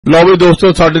ਲਓ ਵੀ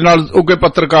ਦੋਸਤੋ, ਸਾਡੇ ਨਾਲ ਉੱਘੇ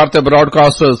ਪੱਤਰਕਾਰ ਤੇ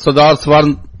ਬ੍ਰਾਡਕਾਸਟ ਸਰਦਾਰ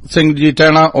ਸਵਰਨ ਸਿੰਘ ਜੀ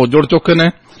ਟਹਿਣਾ ਉਹ ਜੁੜ ਚੁੱਕੇ ਨੇ।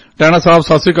 ਟਹਿਣਾ ਸਾਹਿਬ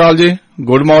ਸਤਿ ਸ੍ਰੀ ਅਕਾਲ ਜੀ,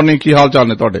 ਗੁੱਡ ਮਾਰਨਿੰਗ, ਕੀ ਹਾਲ ਚਾਲ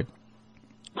ਨੇ ਤੁਹਾਡੇ?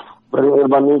 ਬੜੀ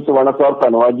ਮਿਹਰਬਾਨੀ ਟਿਵਾਣਾ ਸਾਹਿਬ,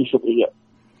 ਧੰਨਵਾਦ ਜੀ, ਸ਼ੁਕਰੀਆ।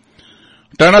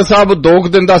 ਟਹਿਣਾ ਸਾਹਿਬ, 2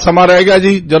 ਦਿਨ ਦਾ ਸਮਾਂ ਰਹਿ ਗਿਆ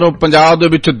ਜੀ ਜਦੋਂ ਪੰਜਾਬ ਦੇ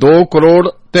ਵਿੱਚ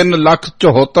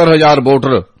 2,03,74,000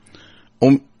 ਵੋਟਰ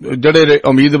ਜਿਹੜੇ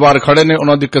ਉਮੀਦਵਾਰ ਖੜੇ ਨੇ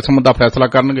ਉਹਨਾਂ ਦੀ ਕਿਸਮਤ ਦਾ ਫੈਸਲਾ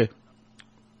ਕਰਨਗੇ।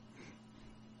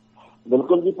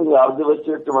 ਬਿਲਕੁਲ ਜੀ, ਪੰਜਾਬ ਦੇ ਵਿੱਚ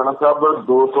ਟਿਵਾਣਾ ਸਾਹਿਬ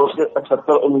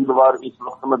 278 ਉਮੀਦਵਾਰ ਇਸ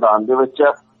ਵਕਤ ਮੈਦਾਨ ਦੇ ਵਿੱਚ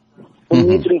ਹੈ।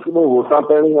 19 ਤਰੀਕ ਨੂੰ ਵੋਟਾਂ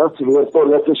ਪੈਣੀਆਂ ਸਵੇਰ ਤੋਂ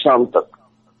ਲੈ ਕੇ ਸ਼ਾਮ ਤੱਕ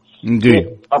ਜੀ।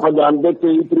 ਆਪਾਂ ਜਾਣਦੇ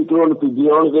 23 ਤਰੀਕ ਨੂੰ ਨਤੀਜੇ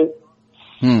ਆਉਣਗੇ।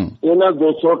 ਇਹਨਾਂ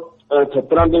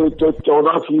 278 ਦੇ ਵਿੱਚੋਂ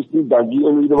 14% ਦਾਗੀ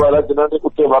ਉਮੀਦਵਾਰ ਹੈ ਜਿਨ੍ਹਾਂ ਦੇ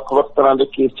ਉੱਤੇ ਵੱਖ-ਵੱਖ ਤਰ੍ਹਾਂ ਦੇ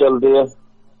ਕੇਸ ਚੱਲਦੇ ਆ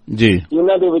ਜੀ।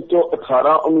 ਇਹਨਾਂ ਦੇ ਵਿੱਚੋਂ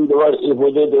 18 ਉਮੀਦਵਾਰ ਇਹੋ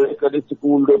ਜਿਹੇ ਜਿਹੜੇ ਕਦੇ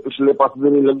ਸਕੂਲ ਦੇ ਪਿਛਲੇ ਪਾਸੇ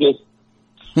ਨਹੀਂ ਲੱਗੇ।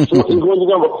 ਸੋ ਇਹੋ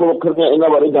ਜਿਹੀਆਂ ਵੱਖੋ-ਵੱਖਰੀਆਂ ਇਹਨਾਂ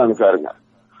ਬਾਰੇ ਜਾਣਕਾਰੀਆਂ।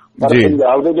 ਪਰ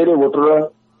ਪੰਜਾਬ ਦੇ ਜਿਹੜੇ ਵੋਟਰ ਆ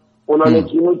ਉਹਨਾਂ ਨੇ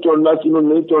ਕਿਹਨੂੰ ਚੁਣਨਾ ਕਿਹਨੂੰ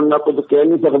ਨਹੀਂ ਚੁਣਨਾ ਕੁਝ ਕਹਿ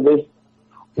ਨਹੀਂ ਸਕਦੇ।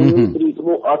 19 ਤਰੀਕ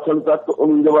ਨੂੰ ਆਖਣ ਤੱਕ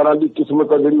ਉਮੀਦਵਾਰਾਂ ਦੀ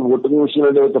ਕਿਸਮਤ ਆ ਜਿਹੜੀ ਵੋਟਿੰਗ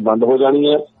ਮਸ਼ੀਨਾਂ ਦੇ ਵਿੱਚ ਬੰਦ ਹੋ ਜਾਣੀ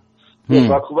ਹੈ।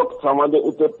 ਵੱਖ-ਵੱਖ ਥਾਵਾਂ ਦੇ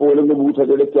ਉੱਤੇ ਪੋਲਿੰਗ ਬੂਥ ਆ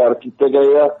ਜਿਹੜੇ ਤਿਆਰ ਕੀਤੇ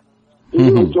ਗਏ ਆ।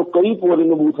 ਇਹਦੇ ਵਿੱਚੋਂ ਕਈ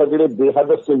ਪੋਲਿੰਗ ਬੂਥ ਆ ਜਿਹੜੇ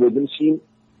ਬੇਹੱਦ ਸੰਵੇਦਨਸ਼ੀਲ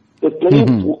ਤੇ ਕਈ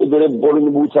ਜਿਹੜੇ ਪੋਲਿੰਗ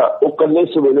ਬੂਥ ਆ ਉਹ ਕੱਲੇ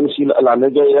ਸੰਵੇਦਨਸ਼ੀਲ ਐਲਾਨੇ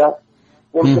ਗਏ ਆ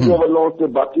ਪੁਲਿਸ ਦੇ ਵੱਲੋਂ। ਤੇ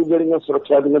ਬਾਕੀ ਜਿਹੜੀਆਂ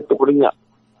ਸੁਰੱਖਿਆ ਦੀਆਂ ਟੁਕੜੀਆਂ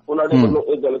ਉਹਨਾਂ ਦੇ ਵੱਲੋਂ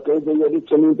ਇਹ ਗੱਲ ਕਹੀ ਗਈ ਹੈ ਕਿ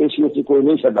ਕਮੀ ਪੇਸ਼ੀ ਅਸੀਂ ਕੋਈ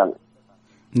ਨਹੀਂ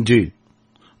ਛੱਡਾਂਗੇ ਜੀ।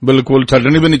 ਬਿਲਕੁਲ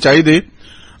ਛੱਡਣੀ ਵੀ ਨਹੀਂ ਚਾਹੀਦੀ।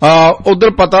 ਉਧਰ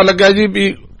ਪਤਾ ਲੱਗਿਆ ਜੀ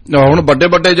ਵੀ ਹੁਣ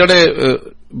ਵੱਡੇ ਜਿਹੜੇ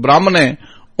ਬ੍ਰਾਹਮਣ ਨੇ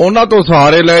ਉਹਨਾਂ ਤੋਂ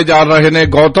ਸਹਾਰੇ ਲਏ ਜਾ ਰਹੇ ਨੇ।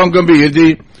 ਗੌਤਮ ਗੰਭੀਰ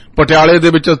ਜੀ ਪਟਿਆਲੇ ਦੇ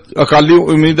ਵਿੱਚ ਅਕਾਲੀ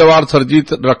ਉਮੀਦਵਾਰ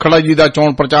ਸਰਜੀਤ ਰੱਖੜਾ ਜੀ ਦਾ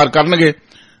ਚੋਣ ਪ੍ਰਚਾਰ ਕਰਨਗੇ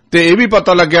ਤੇ ਇਹ ਵੀ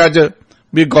ਪਤਾ ਲੱਗਿਆ ਅੱਜ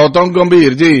ਵੀ ਗੌਤਮ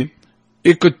ਗੰਭੀਰ ਜੀ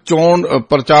ਇੱਕ ਚੋਣ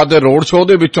ਪ੍ਰਚਾਰ ਦੇ ਰੋਡ ਸ਼ੋਅ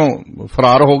ਦੇ ਵਿੱਚੋਂ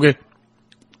ਫਰਾਰ ਹੋ ਗਏ।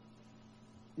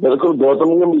 ਬਿਲਕੁਲ,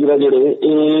 ਗੌਤਮ ਗੰਭੀਰ ਆ ਜਿਹੜੇ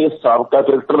ਇਹ ਸਾਬਕਾ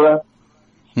ਕ੍ਰਿਕਟਰ ਆ।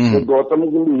 ਗੌਤਮ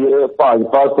ਗੰਭੀਰ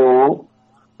ਭਾਜਪਾ ਤੋਂ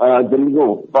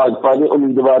ਦਿੱਲੀੋਂ ਭਾਜਪਾ ਦੇ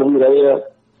ਉਮੀਦਵਾਰ ਵੀ ਰਹੇ ਆ।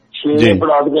 6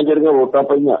 ਪੜਾਅ ਦੀਆਂ ਜਿਹੜੀਆਂ ਵੋਟਾਂ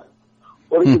ਪਈਆਂ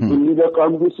ਔਰ ਦਿੱਲੀ ਦਾ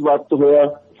ਕੰਮ ਵੀ ਸਮਾਪਤ ਹੋਇਆ।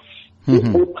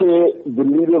 ਉੱਥੇ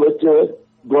ਦਿੱਲੀ ਦੇ ਵਿੱਚ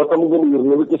ਗੌਤਮ ਗੰਭੀਰ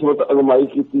ਨੇ ਵੀ ਕਿਸਮਤ ਅਗਮਾਈ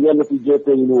ਕੀਤੀ ਹੈ। ਨਤੀਜੇ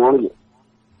 23 ਨੂੰ ਆਉਣਗੇ।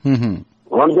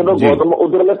 ਹੁਣ ਜਦੋਂ ਗੌਤਮ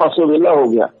ਉਧਰਲੇ ਪਾਸੋਂ ਵਿਹਲਾ ਹੋ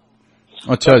ਗਿਆ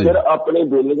ਫਿਰ ਆਪਣੇ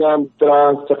ਬੇਲੀਆਂ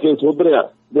ਤਰ੍ਹਾਂ ਸਕੇ ਸੋਧਰਿਆਂ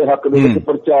ਦੇ ਹੱਕ ਦੇ ਵਿੱਚ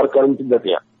ਪ੍ਰਚਾਰ ਕਰਨ ਚ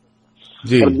ਡਟਿਆ।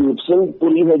 ਹਰਦੀਪ ਸਿੰਘ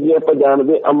ਪੁਰੀ ਹੈਗੀ ਆਪਾਂ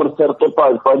ਜਾਣਦੇ ਅੰਮ੍ਰਿਤਸਰ ਤੋਂ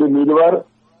ਭਾਜਪਾ ਦੇ ਉਮੀਦਵਾਰ।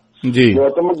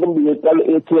 ਗੌਤਮ ਗੰਭੀਰ ਕੱਲ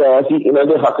ਇੱਥੇ ਆਇਆ ਸੀ ਇਹਨਾਂ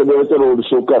ਦੇ ਹੱਕ ਦੇ ਵਿੱਚ ਰੋਡ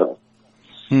ਸ਼ੋਅ ਕਰਨ।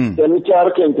 3-4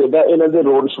 ਘੰਟੇ ਦਾ ਇਹਨਾਂ ਦੇ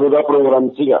ਰੋਡ ਸ਼ੋਅ ਦਾ ਪ੍ਰੋਗਰਾਮ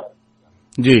ਸੀਗਾ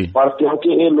ਪਰ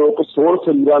ਕਿਉਂਕਿ ਇਹ ਲੋਕ ਸੋਹਣ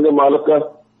ਸਰੀਰਾਂ ਦੇ ਮਾਲਕ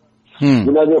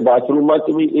ਜਿਨ੍ਹਾਂ ਦੇ ਬਾਥਰੂਮਾਂ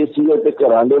ਚ ਵੀ ਏਸੀ ਹੈ ਤੇ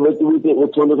ਘਰਾਂ ਦੇ ਵਿੱਚ ਵੀ ਤੇ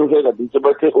ਉੱਥੋਂ ਨਿਕਲ ਕੇ ਗੱਡੀ ਚ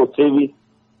ਬੈਠੇ ਉੱਥੇ ਵੀ।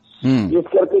 ਇਸ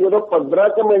ਕਰਕੇ ਜਦੋਂ 15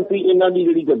 ਕੁ ਮਿੰਟ ਹੀ ਇਹਨਾਂ ਦੀ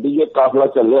ਜਿਹੜੀ ਗੱਡੀ ਹੈ ਕਾਫਲਾ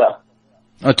ਚੱਲਿਆ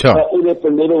ਇਹਦੇ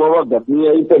ਪਿੰਡੇ ਨੂੰ ਵਾਹਵਾ ਗਰਮੀ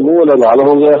ਆਈ ਤੇ ਮੂੰਹ ਲਾਲ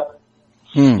ਹੋ ਗਿਆ।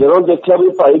 ਜਦੋਂ ਦੇਖਿਆ ਵੀ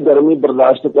ਭਾਈ ਗਰਮੀ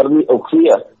ਬਰਦਾਸ਼ਤ ਕਰਨੀ ਔਖੀ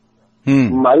ਆ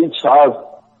ਮਾਰੀ ਛਾਲ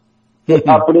ਤੇ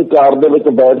ਆਪਣੀ ਕਾਰ ਦੇ ਵਿੱਚ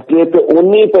ਬੈਠ ਕੇ ਤੇ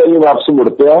ਉਨੀ ਪੈਰੀ ਵਾਪਸ ਮੁੜ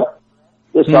ਪਿਆ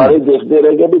ਤੇ ਸਾਰੇ ਦੇਖਦੇ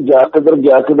ਰਹਿ ਗਏ ਵੀ ਜਾ ਕਿੱਧਰ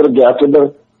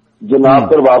ਜਨਾਬ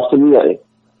ਪਰ ਵਾਪਸ ਨਹੀਂ ਆਏ।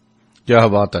 ਕਿਆ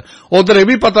ਬਾਤ ਹੈ। ਉਧਰ ਇਹ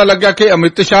ਵੀ ਪਤਾ ਲੱਗਿਆ ਕਿ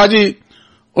ਅਮਿਤ ਸ਼ਾਹ ਜੀ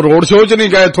ਰੋਡ ਸ਼ੋਅ ਚ ਨਹੀਂ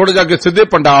ਗਏ, ਥੋੜੇ ਜਾ ਕੇ ਸਿੱਧੇ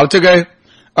ਪੰਡਾਲ ਚ ਗਏ।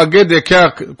 ਅੱਗੇ ਦੇਖਿਆ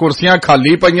ਕੁਰਸੀਆਂ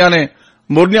ਖਾਲੀ ਪਈਆਂ ਨੇ,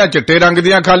 ਮੁਰਨੀਆਂ ਚਿੱਟੇ ਰੰਗ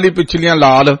ਦੀਆਂ ਖਾਲੀ, ਪਿਛਲੀਆਂ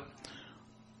ਲਾਲ।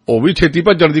 ਉਹ ਵੀ ਛੇਤੀ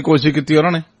ਭੱਜਣ ਦੀ ਕੋਸ਼ਿਸ਼ ਕੀਤੀ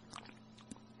ਉਹਨਾਂ ਨੇ।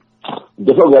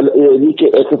 ਦੇਖੋ ਗੱਲ ਇਹ ਜੀ ਕਿ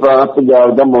ਇੱਕ ਤਾਂ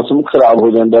ਪੰਜਾਬ ਦਾ ਮੌਸਮ ਖਰਾਬ ਹੋ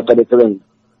ਜਾਂਦਾ ਕਦੇ ਕਦੇ।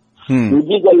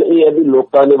 ਦੂਜੀ ਗੱਲ ਇਹ ਹੈ ਵੀ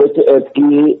ਲੋਕਾਂ ਦੇ ਵਿੱਚ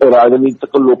ਐਤਕੀ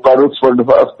ਰਾਜਨੀਤਿਕ ਲੋਕਾਂ ਨੂੰ ਸੁਣਨ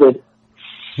ਵਾਸਤੇ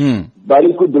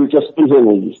ਬਾਰੀ ਕੋਈ ਦਿਲਚਸਪੀ ਹੈ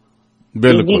ਨਹੀਂ ਜੀ।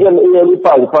 ਦੂਜੀ ਗੱਲ ਇਹ ਹੈ ਵੀ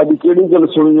ਭਾਜਪਾ ਦੀ ਕਿਹੜੀ ਗੱਲ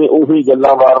ਸੁਣੀਏ ਉਹੀ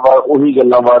ਗੱਲਾਂ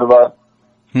ਵਾਰ-ਵਾਰ।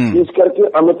 ਇਸ ਕਰਕੇ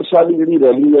ਅਮਿਤ ਸ਼ਾਹ ਦੀ ਜਿਹੜੀ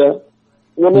ਰੈਲੀ ਹੈ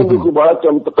ਉਹਨੇ ਵੀ ਕੋਈ ਬੜਾ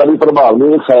ਚਮਤਕਾਰੀ ਪ੍ਰਭਾਵ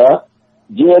ਨਹੀਂ ਦਿਖਾਇਆ।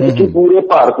 ਜੇ ਕਿ ਪੂਰੇ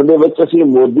ਭਾਰਤ ਦੇ ਵਿੱਚ ਅਸੀਂ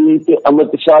ਮੋਦੀ ਤੇ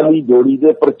ਅਮਿਤ ਸ਼ਾਹ ਦੀ ਜੋੜੀ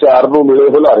ਦੇ ਪ੍ਰਚਾਰ ਨੂੰ ਮਿਲੇ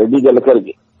ਹੁਲਾਰੇ ਦੀ ਗੱਲ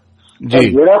ਕਰੀਏ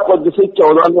ਜਿਹੜਾ ਕੁਝ ਅਸੀਂ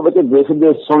 14 ਦੇ ਵਿੱਚ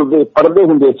ਦੇਖਦੇ ਸੁਣਦੇ ਪੜ੍ਹਦੇ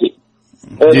ਹੁੰਦੇ ਸੀ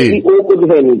ਉਹ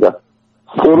ਕੁਝ ਹੈ ਨਹੀਂ ਗਾ।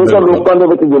 ਉਦੋਂ ਤਾਂ ਲੋਕਾਂ ਦੇ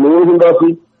ਵਿੱਚ ਜਨੂਨ ਹੁੰਦਾ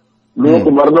ਸੀ, ਲੋਕ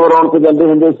ਮਰਨ ਮਰਾਉਣ ਤੇ ਜਾਂਦੇ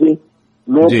ਹੁੰਦੇ ਸੀ,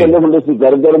 ਲੋਕ ਕਹਿੰਦੇ ਹੁੰਦੇ ਸੀ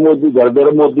ਘਰ ਘਰ ਮੋਦੀ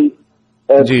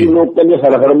ਲੋਕ ਕਹਿੰਦੇ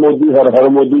ਹਰ ਹਰ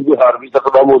ਮੋਦੀ ਬਿਹਾਰ ਵੀ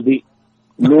ਸਕਦਾ ਮੋਦੀ।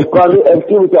 ਲੋਕਾਂ ਦੇ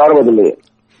ਐਕਟਿਵ ਵਿਚਾਰ ਬਦਲੇ।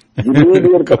 ਜਿੰਨੀ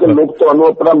ਦੇਰ ਤੱਕ ਲੋਕ ਤੁਹਾਨੂੰ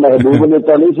ਆਪਣਾ ਮਹਿਬੂਬ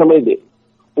ਨੇਤਾ ਨਹੀਂ ਸਮਝਦੇ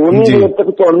ਉਨੀ ਦੇਰ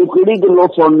ਤੱਕ ਤੁਹਾਨੂੰ ਕਿਹੜੀ ਗੱਲੋਂ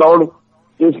ਸੁਣਨਾ ਆਉਣ।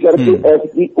 ਇਸ ਕਰਕੇ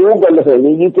ਐਤਕੀ ਉਹ ਗੱਲ ਹੈ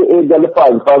ਨਹੀਂ ਜੀ ਤੇ ਇਹ ਗੱਲ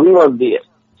ਭਾਜਪਾ ਵੀ ਮੰਨਦੀ ਹੈ।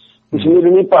 ਪਿਛਲੇ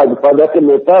ਦਿਨੀ ਭਾਜਪਾ ਦਾ ਇੱਕ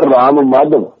ਨੇਤਾ ਰਾਮ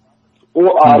ਮਾਧਵ ਉਹ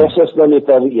RSS ਦਾ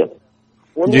ਨੇਤਾ ਵੀ ਹੈ।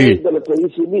 ਉਹਨੇ ਇਹ ਗੱਲ ਕਹੀ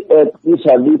ਸੀ ਵੀ ਐਤਕੀ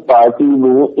ਸਾਡੀ ਪਾਰਟੀ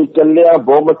ਨੂੰ ਇਕੱਲਿਆਂ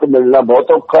ਬਹੁਮਤ ਮਿਲਣਾ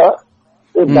ਬਹੁਤ ਔਖਾ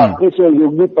ਤੇ ਬਾਕੀ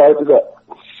ਸਹਿਯੋਗੀ ਪਾਰਟੀ ਦਾ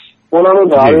ਉਹਨਾਂ ਨੂੰ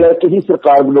ਨਾਲ ਲੈ ਕੇ ਹੀ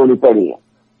ਸਰਕਾਰ ਬਣਾਉਣੀ ਪੈਣੀ ਹੈ।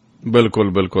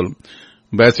 ਬਿਲਕੁਲ।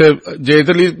 ਵੈਸੇ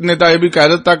ਜੇਤਲੀ ਨੇ ਤਾਂ ਇਹ ਵੀ ਕਹਿ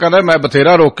ਦਿੱਤਾ, ਕਹਿੰਦਾ ਮੈਂ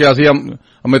ਬਥੇਰਾ ਰੋਕਿਆ ਸੀ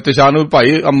ਅਮਿਤ ਸ਼ਾਹ ਨੂੰ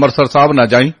ਭਾਈ ਅੰਮ੍ਰਿਤਸਰ ਸਾਹਿਬ ਨਾ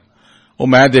ਜਾਈ। ਉਹ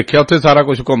ਮੈਂ ਦੇਖਿਆ ਉੱਥੇ ਸਾਰਾ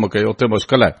ਕੁਝ ਘੁੰਮ ਕੇ ਉੱਥੇ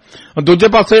ਮੁਸ਼ਕਲ ਹੈ। ਦੂਜੇ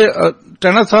ਪਾਸੇ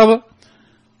ਟਹਿਣਾ ਸਾਹਿਬ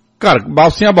घर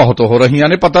वापसियां बहुत हो रही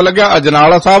ने। पता लग्या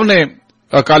अजनाला साहब ने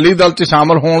अकाली दल च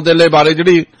शामिल होने दे बारे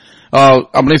जिहड़ी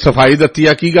अपनी सफाई दती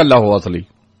है, की गल हो असली?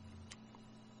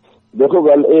 देखो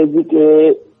गल ये जी कि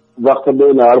वक्त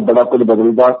दे नाल बड़ा कुछ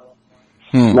बदलदा।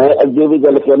 मैं अगे भी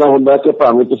गल कहना हुंदा कि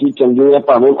भावें तुसीं चंगे आ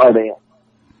भावें माड़े आ,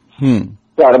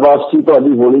 घर वापसी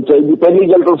तुहाडी होनी चाहिए। पहली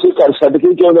गल तुसीं घर छड्ड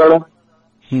के क्यों जाना।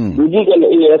 दूजी गल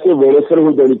ये है कि वेले सिर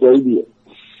हो जानी चाहिए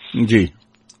जी।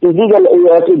 तीजी गल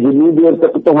ये है कि जिन्नी देर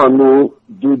तक तुहानू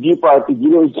दूजी पार्टी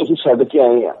जिहदे विच तुसीं छड्ड के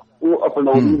आए आ वो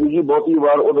अपनाउंदी नहीं, बहुती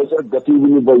वार उहदे सिर गति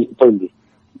भी नहीं पैंदी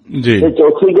जी। ते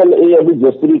चौथी गल ये है भी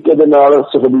जिस तरीके दे नाल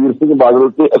सुखबीर सिंह बादल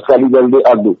ते अकाली दल दे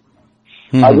आगू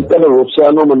अजकल रोसियां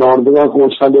नूं मनाउण दीआं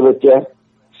कोशिशां दे विच है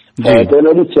ते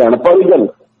इन्हां दी सियाणप वाली गल।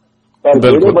 पर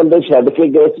ਜਿਹੜੇ ਬੰਦੇ ਛੱਡ ਕੇ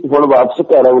ਗਏ ਸੀ ਹੁਣ ਵਾਪਸ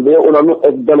ਘਰ ਆਉਂਦੇ ਉਹਨਾਂ ਨੂੰ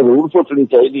ਇੱਕ ਗੱਲ ਜ਼ਰੂਰ ਸੋਚਣੀ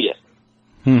ਚਾਹੀਦੀ ਹੈ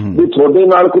ਵੀ ਤੁਹਾਡੇ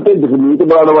ਨਾਲ ਕਿਤੇ ਜਗਮੀਤ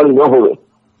ਬਰਾੜ ਵਾਲੀ ਨਾ ਹੋਵੇ।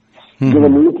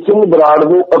 ਜਗਮੀਤ ਸਿੰਘ ਬਰਾੜ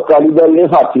ਨੂੰ ਅਕਾਲੀ ਦਲ ਨੇ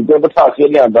ਹਾਥੀ ਤੇ ਬਿਠਾ ਕੇ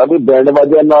ਲਿਆਂਦਾ ਵੀ ਬੈਂਡ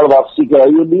ਬਾਜਿਆਂ ਨਾਲ ਵਾਪਸੀ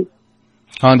ਕਰਾਈ ਉਹਦੀ।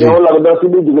 ਕਿਉਂ ਲੱਗਦਾ ਸੀ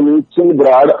ਵੀ ਜਗਮੀਤ ਸਿੰਘ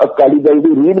ਬਰਾੜ ਅਕਾਲੀ ਦਲ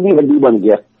ਦੀ ਰੀੜ ਦੀ ਹੱਡੀ ਬਣ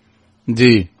ਗਿਆ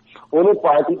ਜੀ। ਉਹਨੂੰ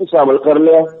ਪਾਰਟੀ ਚ ਸ਼ਾਮਲ ਕਰ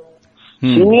ਲਿਆ,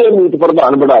 ਸੀਨੀਅਰ ਮੀਤ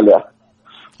ਪ੍ਰਧਾਨ ਬਣਾ ਲਿਆ।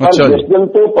 ਪਰ ਜਿਸ ਦਿਨ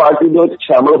ਤੋਂ ਪਾਰਟੀ ਦੇ ਵਿੱਚ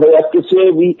ਸ਼ਾਮਲ ਹੋਇਆ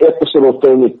ਕਿਸੇ ਵੀ ਇੱਕ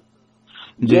ਸਰੋਤੇ ਨੇ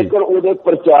ਜੇਕਰ ਉਹਦੇ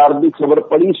ਪ੍ਰਚਾਰ ਦੀ ਖਬਰ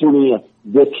ਪੜ੍ਹੀ ਸੁਣੀ ਹੈ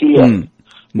ਦੇਖੀ ਹੈ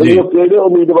ਵੀ ਉਹ ਕਿਹੜੇ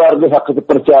ਉਮੀਦਵਾਰ ਦੇ ਹੱਕ ਚ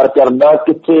ਪ੍ਰਚਾਰ ਕਰਦਾ,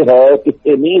 ਕਿੱਥੇ ਹੈ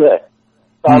ਕਿੱਥੇ ਨਹੀਂ ਹੈ,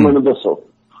 ਤਾਂ ਮੈਨੂੰ ਦੱਸੋ।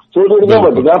 ਸੋ ਜਿਹੜੀਆਂ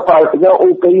ਵੱਡੀਆਂ ਪਾਰਟੀਆਂ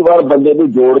ਉਹ ਕਈ ਵਾਰ ਬੰਦੇ ਨੂੰ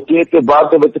ਜੋੜ ਕੇ ਤੇ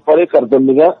ਬਾਅਦ ਦੇ ਵਿੱਚ ਪਰੇ ਕਰ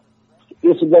ਦਿੰਦੀਆਂ।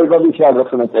 ਇਸ ਗੱਲ ਦਾ ਵੀ ਖਿਆਲ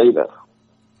ਰੱਖਣਾ ਚਾਹੀਦਾ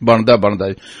ਬਣਦਾ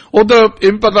ਜੀ। ਉਧਰ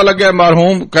ਇਹ ਵੀ ਪਤਾ ਲੱਗਿਆ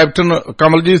ਮਰਹੂਮ ਕੈਪਟਨ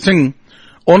ਕਮਲਜੀਤ ਸਿੰਘ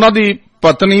ਉਹਨਾਂ ਦੀ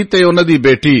ਪਤਨੀ ਤੇ ਉਹਨਾਂ ਦੀ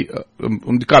ਬੇਟੀ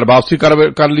ਘਰ ਵਾਪਸੀ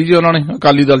ਕਰ ਲਈ ਜੀ ਉਹਨਾਂ ਨੇ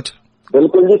ਅਕਾਲੀ ਦਲ ਚ।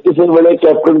 ਬਿਲਕੁਲ ਜੀ, ਕਿਸੇ ਵੇਲੇ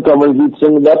ਕੈਪਟਨ ਕਮਲਜੀਤ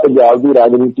ਸਿੰਘ ਦਾ ਪੰਜਾਬ ਦੀ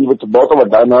ਰਾਜਨੀਤੀ ਵਿੱਚ ਬਹੁਤ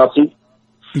ਵੱਡਾ ਨਾਂ ਸੀ।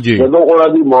 ਜਦੋਂ ਉਹਨਾਂ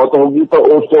ਦੀ ਮੌਤ ਹੋ ਗਈ ਤਾਂ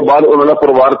ਉਸ ਤੋਂ ਬਾਅਦ ਉਹਨਾਂ ਦਾ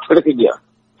ਪਰਿਵਾਰ ਛਿੜਕ ਗਿਆ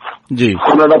ਜੀ।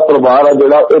 ਉਹਨਾਂ ਦਾ ਪਰਿਵਾਰ ਆ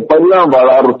ਜਿਹੜਾ ਇਹ ਪਹਿਲਾਂ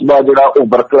ਵਾਲਾ ਰੁਤਬਾ ਜਿਹੜਾ ਉਹ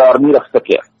ਬਰਕਰਾਰ ਨਹੀਂ ਰੱਖ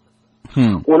ਸਕਿਆ।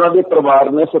 ਉਹਨਾਂ ਦੇ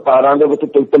ਪਰਿਵਾਰ ਨੇ 17 ਦੇ ਵਿੱਚ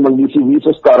ਟਿਕਟ ਮੰਗੀ ਸੀ,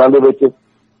 2017 ਦੇ ਵਿੱਚ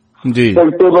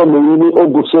ਟਿਕਟ ਉਹ ਮਿਲੀ ਨਹੀਂ।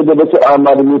 ਉਹ ਗੁੱਸੇ ਦੇ ਵਿੱਚ ਆਮ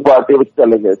ਆਦਮੀ ਪਾਰਟੀ ਵਿੱਚ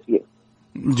ਚਲੇ ਗਏ ਸੀ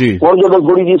ਜੀ। ਹੁਣ ਜਦੋਂ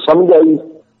ਥੋੜੀ ਜੀ ਸਮਝ ਆਈ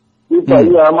ਕਿ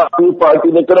ਭਾਈ ਆਮ ਆਦਮੀ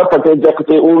ਪਾਰਟੀ ਨੇ ਕਿਹੜਾ ਪੱਟੇ ਚੱਕ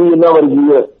ਤੇ ਉਹ ਵੀ ਇਹਨਾਂ ਵਰਗੀ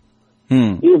ਹੈ,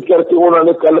 ਇਸ ਕਰਕੇ ਉਹਨਾਂ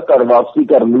ਨੇ ਕੱਲ ਘਰ ਵਾਪਸੀ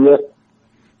ਕਰ ਲਈ ਹੈ,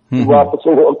 ਵਾਪਸ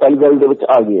ਉਹ ਅਕਾਲੀ ਦਲ ਦੇ ਵਿੱਚ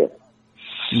ਆ ਗਏ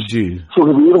ਜੀ।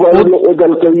 ਸੁਖਬੀਰ ਬਾਦਲ ਨੇ ਇਹ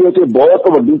ਗੱਲ ਕਹੀ ਹੈ ਕਿ ਬਹੁਤ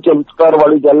ਵੱਡੀ ਚਮਤਕਾਰ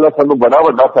ਵਾਲੀ ਗੱਲ ਹੈ, ਸਾਨੂੰ ਬੜਾ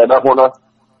ਵੱਡਾ ਫਾਇਦਾ ਹੋਣਾ।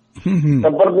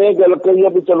 ਟੱਬਰ ਨੇ ਇਹ ਗੱਲ ਕਹੀ ਹੈ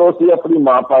ਵੀ ਚਲੋ ਅਸੀਂ ਆਪਣੀ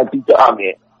ਮਾਂ ਪਾਰਟੀ ਚ ਆ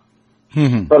ਗਏ।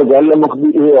 ਪਰ ਗੱਲ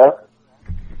ਮੁੱਕਦੀ ਇਹ ਹੈ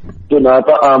ਕਿ ਨਾ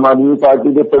ਤਾਂ ਆਮ ਆਦਮੀ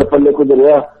ਪਾਰਟੀ ਦੇ ਪਿੜ ਪੱਲੇ ਕੁਝ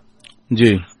ਰਿਹਾ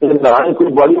ਜੀ, ਨਾ ਹੀ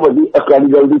ਕੋਈ ਬੜੀ ਵੱਡੀ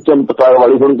ਅਕਾਲੀ ਦਲ ਦੀ ਚਮਤਕਾਰ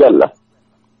ਵਾਲੀ ਹੁਣ ਗੱਲ ਹੈ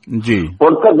ਜੀ।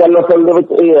 ਹੁਣ ਤਾਂ ਗੱਲ ਅਸਲ ਦੇ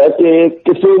ਵਿੱਚ ਇਹ ਹੈ ਕਿ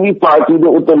ਕਿਸੇ ਵੀ ਪਾਰਟੀ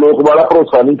ਦੇ ਉੱਤੇ ਲੋਕ ਬੜਾ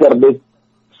ਭਰੋਸਾ ਨਹੀਂ ਕਰਦੇ।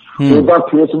 ਉਹਦਾ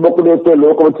ਫੇਸਬੁੱਕ ਦੇ ਉੱਤੇ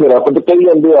ਲੋਕ ਬਥੇਰਾ ਕੁਝ ਕਹੀ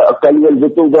ਜਾਂਦੇ ਆ, ਅਕਾਲੀ ਦਲ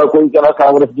ਜਿੱਤੂਗਾ, ਕੋਈ ਕਹਿੰਦਾ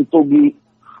ਕਾਂਗਰਸ ਜਿੱਤੂਗੀ,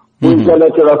 ਕੋਈ ਕਹਿੰਦਾ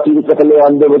 84 ਦੇ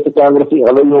ਕਤਲੇਆਮ ਦੇ ਵਿੱਚ ਕਾਂਗਰਸੀ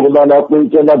ਹਲੇ ਯੋਗਦਾਨ ਆ, ਕੋਈ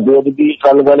ਕਹਿੰਦਾ ਬੇਅਦਬੀ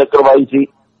ਅਕਾਲੀਆਂ ਨੇ ਕਰਵਾਈ ਸੀ।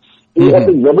 ਇਹ ਇੱਕ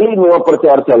ਜਬਰੀ ਨਵਾਂ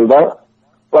ਪ੍ਰਚਾਰ ਚੱਲਦਾ,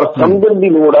 ਪਰ ਸਮਝਣ ਦੀ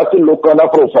ਲੋੜ ਆ ਕਿ ਲੋਕਾਂ ਦਾ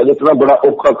ਭਰੋਸਾ ਜਿੱਤਣਾ ਬੜਾ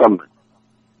ਔਖਾ ਕੰਮ ਹੈ।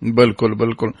 ਬਿਲਕੁਲ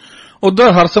ਬਿਲਕੁਲ।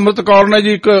 ਉਧਰ ਹਰਸਿਮਰਤ ਕੌਰ ਨੇ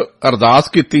ਜੀ ਇੱਕ ਅਰਦਾਸ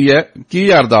ਕੀਤੀ ਹੈ, ਕੀ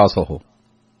ਅਰਦਾਸ ਉਹ?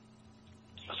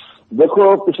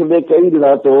 ਦੇਖੋ ਪਿਛਲੇ ਕਈ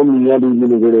ਦਿਨਾਂ ਤੋਂ ਮੀਆਂ ਬੀਬੀ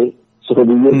ਨੇ ਜਿਹੜੇ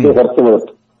ਸੁਖਬੀਰ ਤੇ ਹਰਸਿਮਰਤ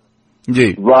ਜੀ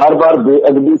ਵਾਰ-ਵਾਰ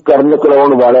ਬੇਅਦਬੀ ਕਰਨ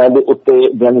ਕਰਾਉਣ ਵਾਲਿਆਂ ਦੇ ਉੱਤੇ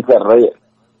ਜੰਗ ਕਰ ਰਹੇ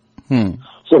ਆ।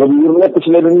 ਸੁਖਬੀਰ ਨੇ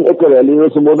ਪਿਛਲੇ ਦਿਨ ਇੱਕ ਰੈਲੀ ਨੂੰ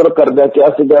ਸੰਬੋਧਨ ਕਰਦਿਆਂ ਕਿਹਾ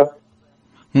ਸੀਗਾ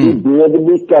ਕਿ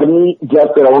ਬੇਅਦਬੀ ਕਰਨੀ ਜਾਂ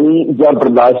ਕਰਾਉਣੀ ਜਾਂ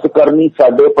ਬਰਦਾਸ਼ਤ ਕਰਨੀ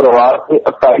ਸਾਡੇ ਪਰਿਵਾਰ ਤੇ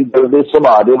ਅਕਾਲੀ ਦਲ ਦੇ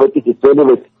ਸੁਭਾਅ ਦੇ ਵਿੱਚ ਹਿੱਸੇ ਦੇ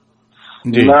ਵਿੱਚ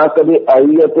ਨਾ ਕਦੇ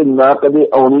ਆਈ ਹੈ ਤੇ ਨਾ ਕਦੇ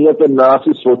ਆਉਣੀ ਹੈ ਤੇ ਨਾ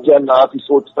ਅਸੀਂ ਸੋਚਿਆ ਨਾ ਅਸੀਂ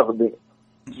ਸੋਚ ਸਕਦੇ,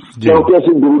 ਕਿਉਂਕਿ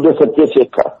ਅਸੀਂ ਗੁਰੂ ਦੇ ਸੱਚੇ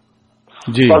ਸਿੱਖ ਆ।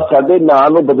 ਪਰ ਸਾਡੇ ਨਾਂ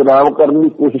ਨੂੰ ਬਦਨਾਮ ਕਰਨ ਦੀ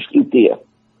ਕੋਸ਼ਿਸ਼ ਕੀਤੀ ਹੈ,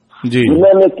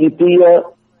 ਜਿਨ੍ਹਾਂ ਨੇ ਕੀਤੀ ਹੈ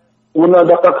ਉਹਨਾਂ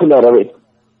ਦਾ ਕੱਖ ਨਾ ਰਵੇ।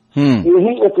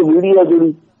 ਇਹੀ ਇੱਕ ਵੀਡੀਓ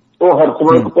ਜਿਹੜੀ ਉਹ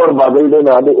ਹਰਸਿਮਰਤ ਕੌਰ ਬਾਦਲ ਦੇ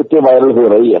ਨਾਂ ਦੇ ਉੱਤੇ ਵਾਇਰਲ ਹੋ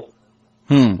ਰਹੀ ਹੈ।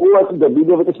 ਉਹ ਇੱਕ ਗੱਡੀ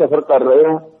ਦੇ ਵਿੱਚ ਸਫ਼ਰ ਕਰ ਰਹੇ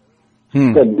ਆ,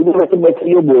 ਗੱਡੀ ਦੇ ਵਿੱਚ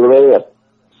ਬੈਠੇ ਉਹ ਬੋਲ ਰਹੇ ਆ,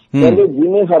 ਕਹਿੰਦੇ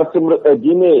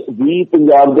ਜਿਹਨੇ ਵੀ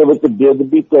ਪੰਜਾਬ ਦੇ ਵਿੱਚ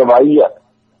ਬੇਅਦਬੀ ਕਰਵਾਈ ਆ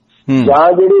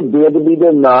ਜਾਂ ਜਿਹੜੇ ਬੇਅਦਬੀ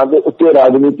ਦੇ ਨਾਂ ਦੇ ਉੱਤੇ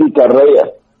ਰਾਜਨੀਤੀ ਕਰ ਰਹੇ ਆ,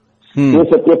 ਇਹ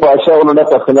ਸੱਚੇ ਪਾਤਸ਼ਾਹ ਉਹਨਾਂ ਦਾ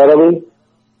ਕੱਖ ਨਾ ਰਵੇ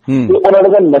ਤੇ ਉਹਨਾਂ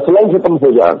ਦੀਆਂ ਨਸਲਾਂ ਹੀ ਖਤਮ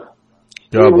ਹੋ ਜਾਣ।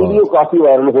 ਇਹ ਵੀਡੀਓ ਕਾਫੀ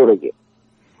ਵਾਇਰਲ ਹੋ ਰਹੀ ਹੈ,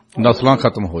 ਨਸਲਾਂ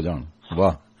ਖਤਮ ਹੋ ਜਾਣ।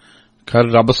 ਵਾਹ,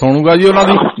 ਖੈਰ ਰੱਬ ਸੁਣੂਗਾ ਜੀ ਉਹਨਾਂ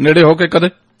ਦੀ ਨੇੜੇ ਹੋ ਕੇ ਕਦੇ।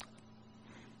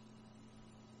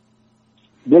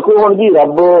 ਦੇਖੋ ਹੁਣ ਜੀ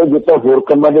ਰੱਬ ਜਿੱਦਾਂ ਹੋਰ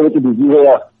ਕੰਮਾਂ ਦੇ ਵਿੱਚ ਬਿਜੀ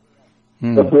ਹੋਇਆ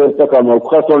ਤਾਂ ਫਿਰ ਤਾਂ ਕੰਮ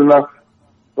ਔਖਾ ਸੁਣਨਾ,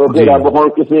 ਕਿਉਂਕਿ ਰੱਬ ਹੁਣ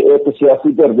ਕਿਸੇ ਇੱਕ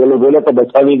ਸਿਆਸੀ ਧਿਰ ਦੇ ਵੇਲੇ ਤਾਂ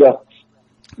ਬੈਠਾ ਨਹੀਂਗਾ।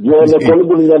 ਜੇ ਉਹਨੇ ਕੁੱਲ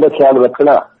ਦੁਨੀਆ ਦਾ ਖਿਆਲ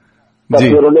ਰੱਖਣਾ ਤਾਂ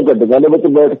ਫਿਰ ਉਹਨੇ ਗੱਡੀਆਂ ਦੇ ਵਿੱਚ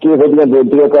ਬੈਠ ਕੇ ਇਹੋ ਜਿਹੀਆਂ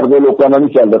ਬੇਨਤੀਆਂ ਕਰਦੇ ਲੋਕਾਂ ਨਾਲ ਨਹੀਂ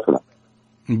ਖਿਆਲ ਰੱਖਣਾ।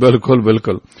 ਬਿਲਕੁਲ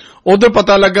ਬਿਲਕੁਲ। ਉਹਦੇ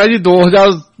ਪਤਾ ਲੱਗਾ ਜੀ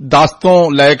 2010 ਤੋਂ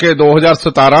ਲੈ ਕੇ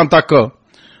 2017 ਤੱਕ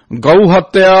ਗਊ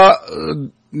ਹੱਤਿਆ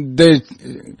ਦੇ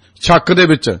ਸ਼ੱਕ ਦੇ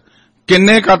ਵਿੱਚ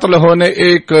ਕਿੰਨੇ ਕਤਲ ਹੋਏ ਨੇ?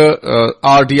 ਇਹ ਇੱਕ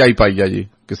RTI ਪਾਈ ਆ ਜੀ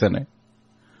ਕਿਸੇ ਨੇ।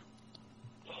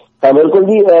 ਤਾਂ ਬਿਲਕੁਲ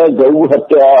ਜੀ, ਗਊ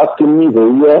ਹੱਤਿਆ ਕਿੰਨੀ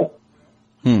ਹੋਈ ਹੈ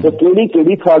ਤੇ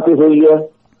ਕਿਹੜੀ ਥਾਂ ਤੇ ਹੋਈ ਹੈ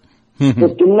ਤੇ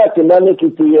ਕਿੰਨਾ ਨੇ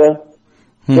ਕੀਤੀ ਹੈ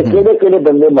ਤੇ ਕਿਹੜੇ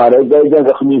ਬੰਦੇ ਮਾਰੇ ਗਏ ਜਾਂ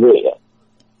ਜ਼ਖਮੀ ਹੋਏ ਆ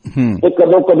ਤੇ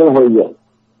ਕਦੋਂ ਹੋਈ ਹੈ।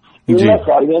 ਇਹਨਾਂ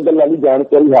ਸਾਰੀਆਂ ਗੱਲਾਂ ਦੀ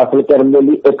ਜਾਣਕਾਰੀ ਹਾਸਲ ਕਰਨ ਦੇ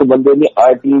ਲਈ ਇੱਕ ਬੰਦੇ ਨੇ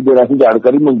RTI ਦੇ ਰਾਹੀਂ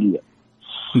ਜਾਣਕਾਰੀ ਮੰਗੀ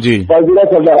ਹੈ ਜੀ। ਪਰ ਜਿਹੜਾ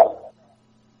ਸਾਡਾ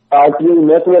RTI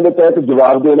ਮਹਿਕਮੇ ਦੇ ਤਹਿਤ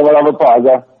ਜਵਾਬ ਦੇਣ ਵਾਲਾ ਵਿਭਾਗ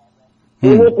ਆ,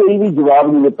 ਇਹਨੇ ਕੋਈ ਵੀ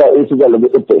ਜਵਾਬ ਨਹੀਂ ਦਿੱਤਾ ਇਸ ਗੱਲ ਦੇ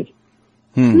ਉੱਤੇ।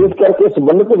 ਇਸ ਕਰਕੇ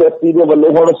ਸੰਬੰਧਿਤ ਵਿਅਕਤੀ ਦੇ ਵੱਲੋਂ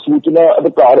ਹੁਣ ਸੂਚਨਾ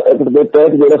ਅਧਿਕਾਰ ਐਕਟ ਦੇ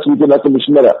ਤਹਿਤ ਜਿਹੜਾ ਸੂਚਨਾ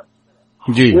ਕਮਿਸ਼ਨਰ ਆ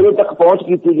ਇਹਦੇ ਤੱਕ ਪਹੁੰਚ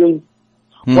ਕੀਤੀ ਗਈ।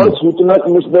 ਹੁਣ ਸੂਚਨਾ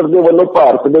ਕਮਿਸ਼ਨਰ ਦੇ ਵੱਲੋਂ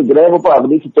ਭਾਰਤ ਦੇ ਗ੍ਰਹਿ ਵਿਭਾਗ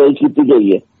ਦੀ ਖਿਚਾਈ ਕੀਤੀ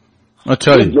ਗਈ ਹੈ।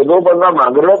 ਅੱਛਾ ਜੀ। ਜਦੋਂ ਬੰਦਾ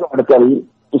ਮੰਗ ਰਿਹਾ ਜਾਣਕਾਰੀ,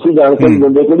 ਤੁਸੀਂ ਜਾਣਕਾਰੀ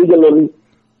ਦਿੰਦੇ ਕਿਹੜੀ ਗੱਲੋਂ ਨਹੀਂ,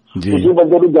 ਤੁਸੀਂ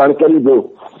ਬੰਦੇ ਨੂੰ ਜਾਣਕਾਰੀ ਦਿਓ।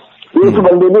 ਇਸ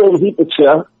ਬੰਦੇ ਨੇ ਇਹੀ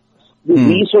ਪੁੱਛਿਆ ਵੀ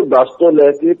 2010 ਤੋਂ ਲੈ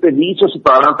ਕੇ ਤੇ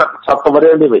 2017 ਤੱਕ 7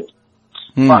 ਵਰ੍ਹਿਆਂ ਦੇ ਵਿੱਚ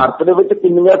ਭਾਰਤ ਦੇ ਵਿੱਚ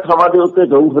ਕਿੰਨੀਆਂ ਥਾਵਾਂ ਦੇ ਉੱਤੇ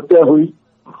ਗਊ ਹੱਤਿਆ ਹੋਈ,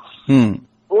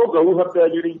 ਉਹ ਗਊ ਹੱਤਿਆ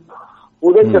ਜਿਹੜੀ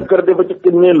ਉਹਦੇ ਚੱਕਰ ਦੇ ਵਿੱਚ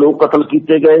ਕਿੰਨੇ ਲੋਕ ਕਤਲ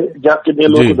ਕੀਤੇ ਗਏ ਜਾਂ ਕਿੰਨੇ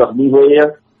ਲੋਕ ਜ਼ਖਮੀ ਹੋਏ ਆ,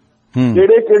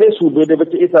 ਕਿਹੜੇ ਸੂਬੇ ਦੇ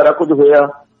ਵਿੱਚ ਇਹ ਸਾਰਾ ਕੁਝ ਹੋਇਆ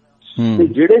ਤੇ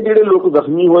ਜਿਹੜੇ ਲੋਕ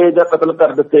ਜ਼ਖਮੀ ਹੋਏ ਜਾਂ ਕਤਲ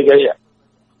ਕਰ ਦਿੱਤੇ ਗਏ ਆ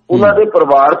ਉਹਨਾਂ ਦੇ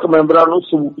ਪਰਿਵਾਰਕ ਮੈਂਬਰਾਂ ਨੂੰ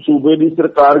ਸੂਬੇ ਦੀ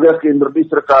ਸਰਕਾਰ ਜਾਂ ਕੇਂਦਰ ਦੀ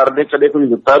ਸਰਕਾਰ ਨੇ ਕਦੇ ਕੋਈ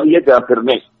ਦਿੱਤਾ ਵੀ ਹੈ ਜਾਂ ਫਿਰ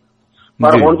ਨਹੀਂ।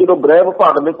 ਪਰ ਹੁਣ ਜਦੋਂ ਗ੍ਰਹਿ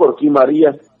ਵਿਭਾਗ ਨੇ ਘੁਰਕੀ ਮਾਰੀ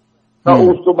ਹੈ ਤਾਂ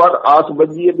ਉਸ ਤੋਂ ਬਾਅਦ ਆਸ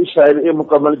ਬੱਝੀ ਹੈ ਵੀ ਸ਼ਾਇਦ ਇਹ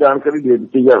ਮੁਕੰਮਲ ਜਾਣਕਾਰੀ ਦੇ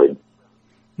ਦਿੱਤੀ ਜਾਵੇ।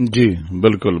 ਜੀ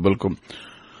ਬਿਲਕੁਲ।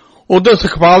 ਉਧਰ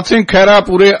ਸੁਖਪਾਲ ਸਿੰਘ ਖਹਿਰਾ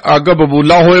ਪੂਰੇ ਅੱਗ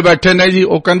ਬਬੂਲਾ ਹੋਏ ਬੈਠੇ ਨੇ ਜੀ।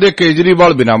 ਉਹ ਕਹਿੰਦੇ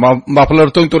ਕੇਜਰੀਵਾਲ ਬਿਨਾਂ ਮਫਲਰ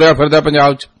ਤੋਂ ਹੀ ਤੁਰਿਆ ਫਿਰਦਾ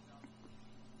ਪੰਜਾਬ 'ਚ।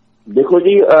 ਦੇਖੋ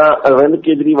ਜੀ, ਅਰਵਿੰਦ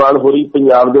ਕੇਜਰੀਵਾਲ ਹੋਰੀ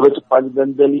ਪੰਜਾਬ ਦੇ ਵਿੱਚ 5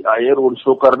 ਦਿਨ ਦੇ ਲਈ ਆਏ ਰੋਡ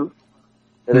ਸ਼ੋਅ ਕਰਨ,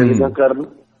 ਰੈਲੀਆਂ ਕਰਨ।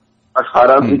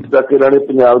 18 ਤਰੀਕ ਤੱਕ ਇਹਨਾਂ ਨੇ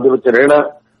ਪੰਜਾਬ ਦੇ ਵਿੱਚ ਰਹਿਣਾ।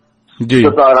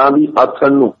 17 ਦੀ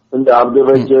ਆਥਣ ਨੂੰ ਪੰਜਾਬ ਦੇ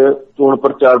ਵਿੱਚ ਚੋਣ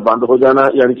ਪ੍ਰਚਾਰ ਬੰਦ ਹੋ ਜਾਣਾ,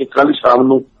 ਯਾਨੀ ਕਿ ਕੱਲ ਸ਼ਾਮ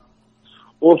ਨੂੰ।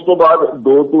 ਉਸ ਤੋਂ ਬਾਅਦ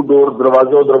ਡੋਰ ਟੂ ਡੋਰ,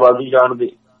 ਦਰਵਾਜ਼ੇ ਜਾਣ ਦੇ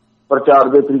ਪ੍ਰਚਾਰ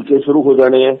ਦੇ ਤਰੀਕੇ ਸ਼ੁਰੂ ਹੋ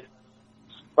ਜਾਣੇ ਆ।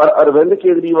 ਪਰ ਅਰਵਿੰਦ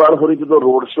ਕੇਜਰੀਵਾਲ ਹੋਰੀ ਜਦੋਂ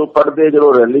ਰੋਡ ਸ਼ੋਅ ਕਰਦੇ,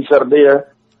 ਜਦੋਂ ਰੈਲੀ ਕਰਦੇ ਆ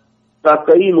ਤਾਂ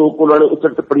ਕਈ ਲੋਕ ਉਹਨਾਂ ਨੇ ਉੱਤੇ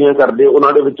ਟਿੱਪਣੀਆਂ ਕਰਦੇ।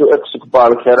 ਉਹਨਾਂ ਦੇ ਵਿੱਚੋਂ ਇੱਕ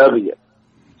ਸੁਖਪਾਲ ਖਹਿਰਾ ਵੀ ਹੈ।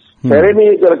 ਖਹਿਰੇ ਨੇ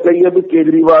ਇਹ ਗੱਲ ਕਹੀ ਹੈ ਵੀ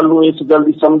ਕੇਜਰੀਵਾਲ ਨੂੰ ਇਸ ਗੱਲ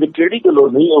ਦੀ ਸਮਝ ਕਿਹੜੀ ਗੱਲੋਂ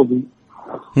ਨਹੀਂ ਆਉਂਦੀ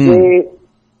ਕਿ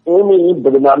ਉਹਨੇ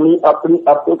ਬਦਨਾਮੀ ਆਪਣੀ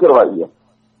ਆਪੇ ਕਰਵਾਈ ਹੈ।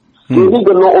 ਕਿਹੜੀ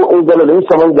ਗੱਲੋਂ ਉਹ ਇਹ ਗੱਲ ਨਹੀਂ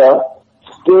ਸਮਝਦਾ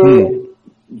ਕਿ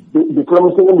ਵਿਕਰਮ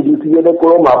ਸਿੰਘ ਮਜੀਠੀਆ ਦੇ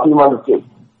ਕੋਲੋਂ ਮਾਫੀ ਮੰਗ ਕੇ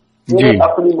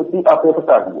ਆਪਣੀ ਮਿੱਟੀ ਆਪੇ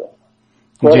ਪਟਾ ਦੀ ਹੈ।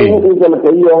 ਖਹਿਰੇ ਨੇ ਇਹ ਗੱਲ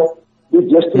ਕਹੀ ਹੈ ਵੀ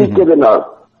ਜਿਸ ਤਰੀਕੇ ਦੇ ਨਾਲ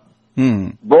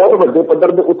ਬਹੁਤ ਵੱਡੇ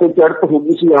ਪੱਧਰ ਦੇ ਉੱਤੇ ਚੜ੍ਹਤ ਹੋ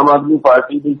ਗਈ ਸੀ ਆਮ ਆਦਮੀ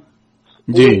ਪਾਰਟੀ ਦੀ,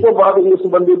 ਉਸ ਤੋਂ ਬਾਅਦ ਇਸ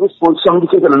ਬੰਦੇ ਨੂੰ ਸੋਚ ਸਮਝ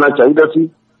ਕੇ ਚੱਲਣਾ ਚਾਹੀਦਾ ਸੀ,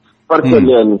 ਪਰ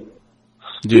ਚੱਲਿਆ ਨਹੀਂ।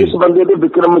 ਇਸ ਬੰਦੇ ਦੇ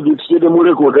ਵਿਕਰਮ ਮਜੀਠੀਆ ਦੇ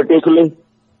ਮੂਹਰੇ ਗੋਡੇ ਟੇਕ ਲਏ।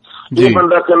 ਇਹ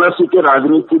ਬੰਦਾ ਕਹਿੰਦਾ ਸੀ ਕਿ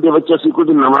ਰਾਜਨੀਤੀ ਦੇ ਵਿੱਚ ਅਸੀਂ ਕੁਝ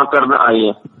ਨਵਾਂ ਕਰਨ ਆਏ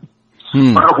ਹਾਂ,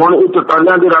 ਪਰ ਹੁਣ ਇਹ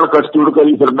ਚਟਾਲਿਆਂ ਦੇ ਨਾਲ ਕਸਤੂੜ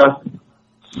ਕਰੀ ਫਿਰਦਾ।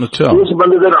 ਇਸ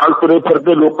ਬੰਦੇ ਦੇ ਨਾਲ ਤੁਰੇ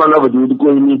ਫਿਰਦੇ ਲੋਕਾਂ ਦਾ ਵਜੂਦ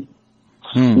ਕੋਈ ਨਹੀਂ।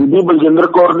 ਬੀਬੀ ਬਲਜਿੰਦਰ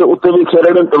ਕੌਰ ਦੇ ਉੱਤੇ ਵੀ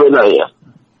ਖਹਿਰੇ ਨੇ ਤਵੇ ਲਾਏ ਆ।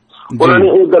 ਉਹਨਾਂ ਨੇ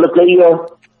ਇਹ ਗੱਲ ਕਹੀ ਆ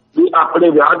ਵੀ ਆਪਣੇ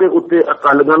ਵਿਆਹ ਦੇ ਉੱਤੇ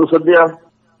ਅਕਾਲੀਆਂ ਨੂੰ ਸੱਦਿਆ,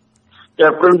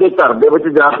 ਕੈਪਟਨ ਦੇ ਘਰ ਦੇ ਵਿੱਚ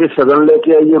ਜਾ ਕੇ ਸ਼ਗਨ ਲੈ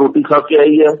ਕੇ ਆਈ ਹੈ, ਰੋਟੀ ਖਾ ਕੇ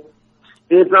ਆਈ ਹੈ।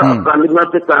 ਇਹ ਤਾਂ ਅਕਾਲੀਆਂ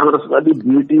ਤੇ ਕਾਂਗਰਸ ਦੀ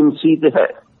ਬੀ ਟੀਮ ਸੀ ਤੇ ਹੈ।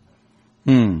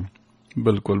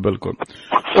 ਬਿਲਕੁਲ।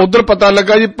 ਉਧਰ ਪਤਾ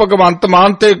ਲੱਗਾ ਜੀ ਭਗਵੰਤ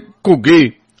ਮਾਨ ਤੇ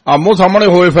ਘੁੱਗੀ ਆਮੋ ਸਾਹਮਣੇ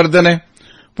ਹੋਏ ਫਿਰਦੇ ਨੇ।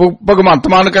 ਭਗਵੰਤ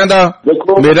ਮਾਨ ਕਹਿੰਦਾ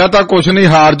ਮੇਰਾ ਤਾਂ ਕੁਛ ਨਹੀਂ,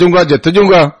 ਹਾਰ ਜੂੰਗਾ ਜਿੱਤ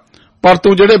ਜੂੰਗਾ, ਪਰ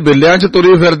ਤੂੰ ਜਿਹੜੇ ਬਿੱਲਿਆਂ 'ਚ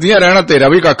ਤੁਰੀ ਫਿਰਦੀਆਂ ਰਹਿਣਾ ਤੇਰਾ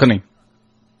ਵੀ ਕੱਖ ਨਹੀਂ।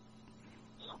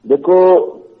 ਦੇਖੋ,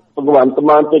 ਭਗਵੰਤ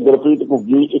ਮਾਨ ਤੇ ਗੁਰਪ੍ਰੀਤ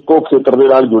ਘੁੱਗੀ ਇੱਕੋ ਖੇਤਰ ਦੇ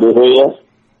ਨਾਲ ਜੁੜੇ ਹੋਏ ਆ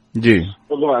ਜੀ।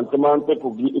 ਭਗਵੰਤ ਮਾਨ ਤੇ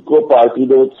ਘੁੱਗੀ ਇੱਕੋ ਪਾਰਟੀ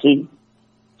ਦੇ ਵਿੱਚ ਸੀ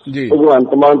ਜੀ।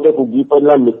 ਭਗਵੰਤ ਮਾਨ ਤੇ ਘੁੱਗੀ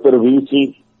ਪਹਿਲਾਂ ਮਿੱਤਰ ਵੀ ਸੀ,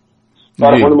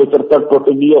 ਪਰ ਹੁਣ ਮਿੱਤਰਤਾ ਟੁੱਟ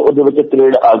ਗਈ ਹੈ, ਉਹਦੇ ਵਿੱਚ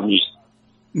ਤਰੇੜ ਆ ਗਈ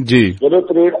ਜੀ। ਜਦੋਂ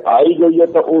ਤਰੇੜ ਆਈ ਗਈ ਹੈ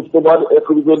ਤਾਂ ਉਸ ਤੋਂ ਬਾਅਦ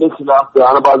ਇੱਕ ਦੂਜੇ ਦੇ ਖਿਲਾਫ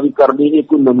ਬਿਆਨਬਾਜ਼ੀ ਕਰਨੀ ਇਹ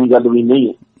ਕੋਈ ਨਵੀਂ ਗੱਲ ਵੀ ਨਹੀਂ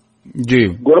ਹੈ ਜੀ।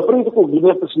 ਗੁਰਪ੍ਰੀਤ ਘੁੱਗੀ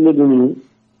ਨੇ ਪਿਛਲੇ ਦਿਨੀ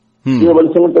ਕੇਵਲ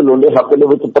ਸਿੰਘ ਢਿੱਲੋਂ ਦੇ ਹੱਕ ਦੇ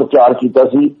ਵਿੱਚ ਪ੍ਰਚਾਰ ਕੀਤਾ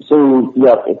ਸੀ ਸੰਗਰੂਰ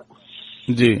ਜਾ ਕੇ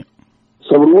ਜੀ।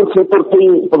 ਸੰਗਰੂਰ ਖੇਤਰ ਤੋਂ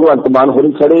ਭਗਵੰਤ ਮਾਨ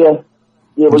ਹੋਰੀ ਖੜੇ ਆ,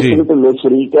 ਕੇਵਲ ਸਿੰਘ ਢਿੱਲੋਂ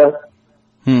ਸ਼ਰੀਕ ਹੈ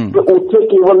ਤੇ ਉੱਥੇ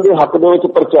ਕੇਵਲ ਦੇ ਹੱਕ ਦੇ ਵਿੱਚ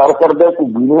ਪ੍ਰਚਾਰ ਕਰਦਾ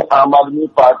ਘੁੱਗੀ ਨੇ ਆਮ ਆਦਮੀ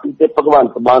ਪਾਰਟੀ ਤੇ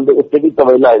ਭਗਵੰਤ ਮਾਨ ਦੇ ਉੱਤੇ ਵੀ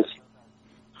ਤਵੇ ਲਾਏ ਸੀ।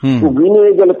 ਘੁੱਗੀ ਨੇ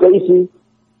ਇਹ ਗੱਲ ਕਹੀ ਸੀ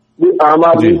ਵੀ ਆਮ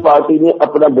ਆਦਮੀ ਪਾਰਟੀ ਨੇ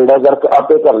ਆਪਣਾ ਬੇੜਾ ਗਰਕ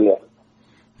ਆਪੇ ਕਰ ਲਿਆ।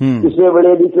 ਕਿਸੇ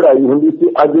ਵੇਲੇ ਦੀ ਚੜਾਈ ਹੁੰਦੀ ਸੀ,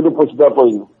 ਅੱਜ ਇਹਨੂੰ ਪੁੱਛਦਾ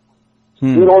ਕੋਈ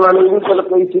ਨਹੀਂ। ਫਿਰ ਉਹਨਾਂ ਨੇ ਇਹ ਵੀ ਗੱਲ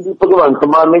ਕਹੀ ਸੀ ਵੀ ਭਗਵੰਤ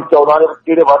ਮਾਨ ਨੇ 14 ਦੇ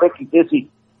ਜਿਹੜੇ ਵਾਅਦੇ ਕੀਤੇ ਸੀ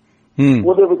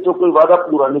ਉਹਦੇ ਵਿੱਚੋਂ ਕੋਈ ਵਾਅਦਾ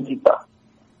ਪੂਰਾ ਨਹੀਂ ਕੀਤਾ।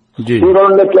 ਫਿਰ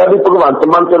ਉਹਨਾਂ ਨੇ ਕਿਹਾ ਵੀ ਭਗਵੰਤ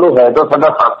ਮਾਨ ਚਲੋ ਹੈ ਤਾਂ ਸਾਡਾ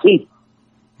ਸਾਥੀ,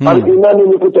 ਪਰ ਇਹਨਾਂ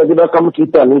ਨੇ ਕੋਈ ਚੱਜ ਦਾ ਕੰਮ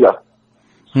ਕੀਤਾ ਨੀਗਾ।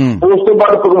 ਉਸ ਤੋਂ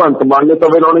ਬਾਅਦ ਭਗਵੰਤ ਮਾਨ ਨੇ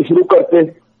ਤਵੇ ਲਾਉਣੇ ਸ਼ੁਰੂ ਕਰਤੇ।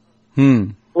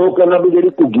 ਉਹ ਕਹਿੰਦਾ ਵੀ ਜਿਹੜੀ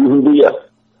ਘੁੱਗੀ ਹੁੰਦੀ ਆ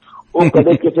ਉਹ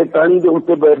ਕਦੇ ਕਿਸੇ ਟਾਹਣੀ ਦੇ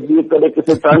ਉੱਤੇ ਬੈਠਦੀ ਹੈ, ਕਦੇ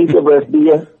ਕਿਸੇ ਟਾਹਣੀ ਤੇ ਬੈਠਦੀ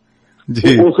ਹੈ।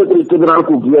 ਉਸੇ ਤਰੀਕੇ ਦੇ ਨਾਲ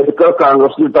ਘੁੱਗੀ ਅੱਜ ਕੱਲ੍ਹ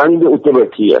ਕਾਂਗਰਸ ਦੀ ਟਾਹਣੀ ਦੇ ਉੱਤੇ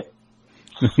ਬੈਠੀ ਹੈ।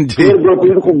 ਫਿਰ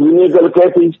ਗੁਰਪ੍ਰੀਤ ਘੁੱਗੀ ਨੇ ਗੱਲ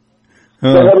ਕਹਿਤੀ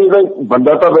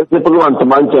ਬੰਦਾ ਤਾਂ ਵੈਸੇ ਭਗਵੰਤ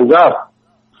ਮਾਨ ਚੰਗਾ,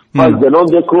 ਪਰ ਜਦੋਂ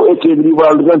ਦੇਖੋ ਇਹ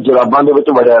ਕੇਜਰੀਵਾਲ ਦੀਆਂ ਜਰਾਬਾਂ ਦੇ ਵਿੱਚ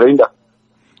ਵੜਿਆ ਰਹਿੰਦਾ।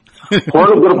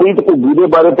 ਹੁਣ ਗੁਰਪ੍ਰੀਤ ਘੁੱਗੀ ਦੇ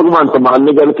ਬਾਰੇ ਭਗਵੰਤ ਮਾਨ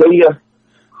ਨੇ ਗੱਲ ਕਹੀ ਆ,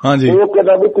 ਉਹ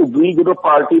ਕਹਿੰਦਾ ਵੀ ਘੁੱਗੀ ਜਦੋਂ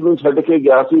ਪਾਰਟੀ ਨੂੰ ਛੱਡ ਕੇ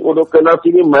ਗਿਆ ਸੀ ਉਦੋਂ ਕਹਿੰਦਾ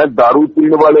ਸੀ ਵੀ ਮੈਂ ਦਾਰੂ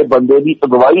ਪੀਣ ਵਾਲੇ ਬੰਦੇ ਦੀ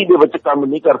ਅਗਵਾਈ ਦੇ ਵਿੱਚ ਕੰਮ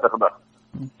ਨਹੀਂ ਕਰ ਸਕਦਾ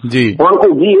ਜੀ। ਹੁਣ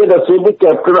ਘੁੱਗੀ ਇਹ ਦੱਸੇ ਵੀ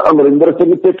ਕੈਪਟਨ ਅਮਰਿੰਦਰ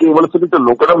ਸਿੰਘ ਤੇ ਕੇਵਲ ਸਿੰਘ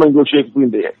ਢਿੱਲੋਂ ਕਿਹੜਾ ਮੈਂਗੋ ਸ਼ੇਕ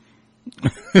ਪੀਂਦੇ ਆ।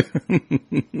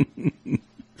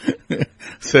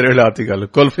 ਸਿਰੇ ਲਾਤੀ ਗੱਲ,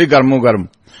 ਕੁਲਫੀ ਗਰਮੋ ਗਰਮ।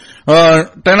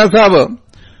 ਟੈਣਾ ਸਾਹਿਬ,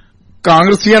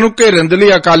 ਕਾਂਗਰਸੀਆਂ ਨੂੰ ਘੇਰਨ ਦੇ ਲਈ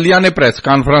ਅਕਾਲੀਆਂ ਨੇ ਪ੍ਰੈਸ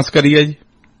ਕਾਨਫਰੰਸ ਕਰੀ ਹੈ ਜੀ।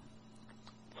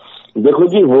 ਦੇਖੋ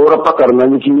ਜੀ, ਹੋਰ ਆਪਾਂ ਕਰਨਾ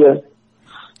ਵੀ ਕੀ ਹੈ,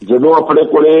 ਜਦੋਂ ਆਪਣੇ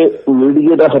ਕੋਲੇ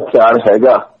ਮੀਡੀਆ ਦਾ ਹਥਿਆਰ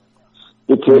ਹੈਗਾ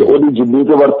ਤੇ ਫਿਰ ਉਹਦੀ ਜਿੰਨੀ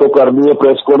ਕੁ ਵਰਤੋਂ ਕਰਨੀ ਹੈ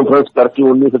ਪ੍ਰੈਸ ਕਾਨਫਰੰਸ ਕਰਕੇ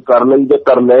ਉਨੀ ਕੁ ਕਰ ਲਈ ਤੇ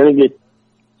ਕਰ ਲੈਣਗੇ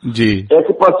ਜੀ।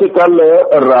 ਇੱਕ ਪਾਸੇ ਕੱਲ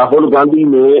ਰਾਹੁਲ ਗਾਂਧੀ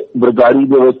ਨੇ ਬਰਗਾੜੀ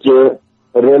ਦੇ ਵਿੱਚ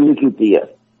ਰੈਲੀ ਕੀਤੀ ਹੈ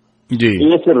ਜੀ।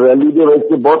 ਇਸ ਰੈਲੀ ਦੇ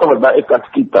ਵਿੱਚ ਬਹੁਤ ਵੱਡਾ ਇਕੱਠ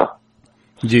ਕੀਤਾ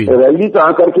ਜੀ। ਰੈਲੀ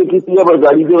ਤਾਂ ਕਰਕੇ ਕੀਤੀ ਹੈ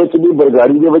ਬਰਗਾੜੀ ਦੇ ਵਿੱਚ ਵੀ,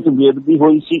 ਬਰਗਾੜੀ ਦੇ ਵਿੱਚ ਬੇਅਦਬੀ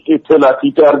ਹੋਈ ਸੀ, ਇੱਥੇ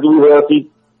ਲਾਠੀ ਚਾਰਜ ਵੀ ਹੋਇਆ ਸੀ।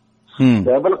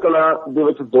 ਬਹਿਬਲ ਕਲਾਂ ਦੇ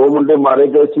ਵਿੱਚ 2 ਮੁੰਡੇ ਮਾਰੇ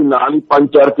ਗਏ ਸੀ, ਨਾਲ ਹੀ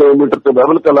 5-4 ਕਿਲੋਮੀਟਰ ਤੇ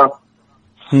ਬਹਿਬਲ ਕਲਾਂ।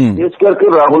 ਇਸ ਕਰਕੇ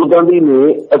ਰਾਹੁਲ ਗਾਂਧੀ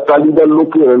ਨੇ ਅਕਾਲੀ ਦਲ ਨੂੰ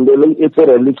ਘੇਰਨ ਦੇ ਲਈ ਇੱਥੇ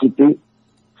ਰੈਲੀ ਕੀਤੀ।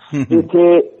 ਇੱਥੇ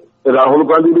ਰਾਹੁਲ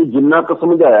ਗਾਂਧੀ ਨੇ ਜਿੰਨਾ ਕੁ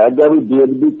ਸਮਝਾਇਆ ਗਿਆ ਵੀ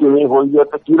ਬੇਅਦਬੀ ਕਿਵੇਂ ਹੋਈ ਹੈ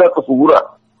ਤੇ ਕਿਹਦਾ ਕਸੂਰ ਆ,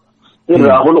 ਤੇ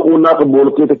ਰਾਹੁਲ ਉਹਨਾਂ ਕੁ ਬੋਲ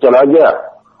ਕੇ ਤੇ ਚਲਾ ਗਿਆ।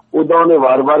 ਉਦੋਂ ਉਹਨੇ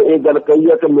ਵਾਰ-ਵਾਰ ਇਹ ਗੱਲ ਕਹੀ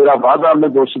ਹੈ ਕਿ ਮੇਰਾ ਵਾਅਦਾ, ਮੈਂ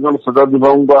ਦੋਸ਼ੀਆਂ ਨੂੰ ਸਜ਼ਾ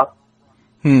ਦਿਵਾਊਂਗਾ,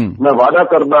 ਮੈਂ ਵਾਅਦਾ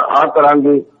ਕਰਦਾ ਆਹ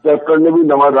ਕਰਾਂਗੇ। ਕੈਪਟਨ ਨੇ ਵੀ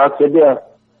ਨਵਾਂ ਰਾਹ ਖੇਡਿਆ।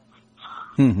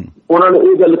 ਉਹਨਾਂ ਨੇ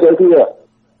ਇਹ ਗੱਲ ਕਹੀ ਹੈ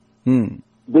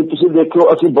ਵੀ ਤੁਸੀਂ ਦੇਖਿਓ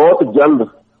ਅਸੀਂ ਬਹੁਤ ਜਲਦ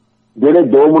ਜਿਹੜੇ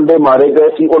 2 ਮੁੰਡੇ ਮਾਰੇ ਗਏ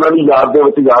ਸੀ ਉਹਨਾਂ ਦੀ ਯਾਦ ਦੇ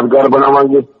ਵਿੱਚ ਯਾਦਗਾਰ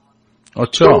ਬਣਾਵਾਂਗੇ।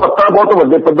 ਪੱਕਾ ਬਹੁਤ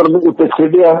ਵੱਡੇ ਪੱਧਰ ਦੇ ਉੱਤੇ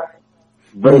ਖੇਡਿਆ।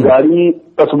 ਬਰਗਾੜੀ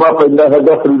ਕਸਬਾ ਪੈਂਦਾ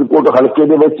ਹੈਗਾ ਫਰੀਦਕੋਟ ਹਲਕੇ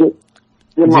ਦੇ ਵਿੱਚ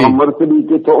ਤੇ ਮੁਹੰਮਦ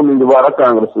ਸਦੀਕ ਇੱਥੋਂ ਉਮੀਦਵਾਰ ਆ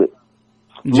ਕਾਂਗਰਸ ਦੇ।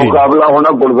 ਮੁਕਾਬਲਾ ਹੋਣਾ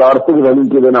ਗੁਲਜ਼ਾਰ ਸਿੰਘ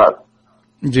ਰਣੀਕੇ ਦੇ ਨਾਲ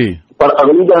ਜੀ। ਪਰ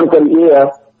ਅਗਲੀ ਜਾਣਕਾਰੀ ਇਹ ਹੈ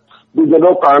ਵੀ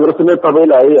ਜਦੋਂ ਕਾਂਗਰਸ ਨੇ ਤਵੇ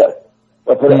ਲਾਏ ਆ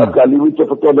ਤਾਂ ਫਿਰ ਅਕਾਲੀ ਵੀ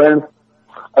ਚੁੱਪ ਕੇ ਬਹਿਣ।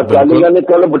 ਅਕਾਲੀਆਂ ਨੇ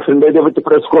ਕੱਲ ਬਠਿੰਡੇ ਦੇ ਵਿੱਚ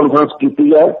ਪ੍ਰੈਸ ਕਾਨਫਰੰਸ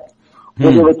ਕੀਤੀ ਹੈ,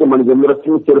 ਉਹਦੇ ਵਿੱਚ ਮਨਜਿੰਦਰ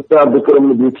ਸਿੰਘ ਸਿਰਸਾ, ਵਿਕਰਮ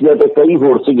ਮਜੀਠੀਆ ਤੇ ਕਈ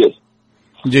ਹੋਰ ਸੀਗੇ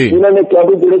ਜੀ। ਇਹਨਾਂ ਨੇ ਕਿਹਾ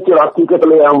ਵੀ ਜਿਹੜੇ 84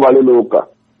 ਕਤਲੇਆਮ ਵਾਲੇ ਲੋਕ ਆ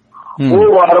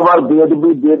ਉਹ ਵਾਰ-ਵਾਰ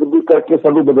ਬੇਅਦਬੀ ਕਰਕੇ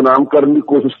ਸਾਨੂੰ ਬਦਨਾਮ ਕਰਨ ਦੀ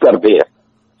ਕੋਸ਼ਿਸ਼ ਕਰਦੇ ਆ।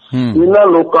 ਇਹਨਾਂ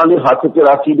ਲੋਕਾਂ ਦੇ ਹੱਥ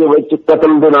 84 ਦੇ ਵਿੱਚ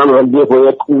ਕਤਲ ਦੇ ਨਾਲ ਰੰਗੇ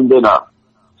ਹੋਏ, ਖੂਨ ਦੇ ਨਾਲ।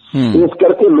 ਇਸ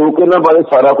ਕਰਕੇ ਲੋਕ ਇਹਨਾਂ ਬਾਰੇ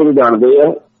ਸਾਰਾ ਕੁਝ ਜਾਣਦੇ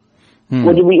ਆ,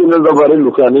 ਕੁਝ ਵੀ ਇਹਨਾਂ ਦੇ ਬਾਰੇ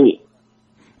ਲੁਕਿਆ ਨਹੀਂ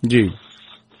ਜੀ।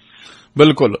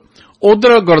 ਬਿਲਕੁਲ।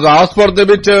 ਉਧਰ ਗੁਰਦਾਸਪੁਰ ਦੇ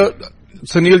ਵਿੱਚ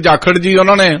ਸੁਨੀਲ ਜਾਖੜ ਜੀ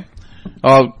ਉਹਨਾਂ ਨੇ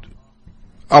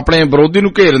ਆਪਣੇ ਵਿਰੋਧੀ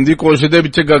ਨੂੰ ਘੇਰਨ ਦੀ ਕੋਸ਼ਿਸ਼ ਦੇ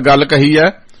ਵਿੱਚ ਗੱਲ ਕਹੀ ਹੈ।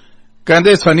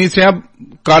 ਕਹਿੰਦੇ ਸਨੀ ਸਿੰਘ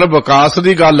ਕਰ ਵਿਕਾਸ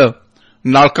ਦੀ ਗੱਲ,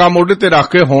 ਨਲਕਾ ਮੋਢੇ ਤੇ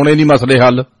ਰੱਖ ਕੇ ਹੋਣੇ ਨਹੀਂ ਮਸਲੇ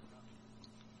ਹੱਲ।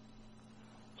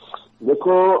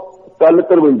 ਦੇਖੋ, ਕੱਲ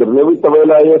ਧਰਮਿੰਦਰ ਨੇ ਵੀ ਤਵੇ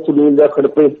ਲਾਏ ਆ ਸੁਨੀਲ ਜਾਖੜ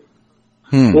ਤੇ,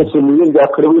 ਤੇ ਸੁਨੀਲ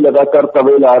ਜਾਖੜ ਵੀ ਲਗਾਤਾਰ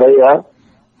ਤਵੇ ਲਾ ਰਹੇ ਆ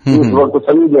ਇਸ ਵਕਤ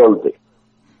ਸਨੀ ਦਿਓਲ ਤੇ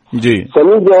ਜੀ।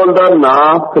 ਸਨੀ ਦਿਓਲ ਦਾ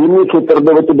ਨਾਂ ਫਿਲਮੀ ਖੇਤਰ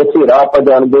ਦੇ ਵਿੱਚ ਬਥੇਰਾ ਆਪਾਂ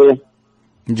ਜਾਣਦੇ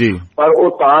ਜੀ, ਪਰ ਉਹ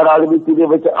ਤਾਂ ਰਾਜਨੀਤੀ ਦੇ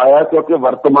ਵਿੱਚ ਆਇਆ ਕਿਉਂਕਿ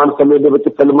ਵਰਤਮਾਨ ਸਮੇਂ ਦੇ ਵਿੱਚ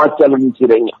ਫਿਲਮਾਂ ਚੱਲ ਨਹੀਂ ਸੀ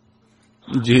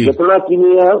ਰਹੀਆਂ ਜੀ। ਜਿੱਤਣਾ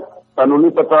ਕਿਵੇਂ ਆ ਤੁਹਾਨੂੰ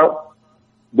ਨਹੀਂ ਪਤਾ,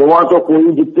 ਦੋਵਾਂ ਤੋਂ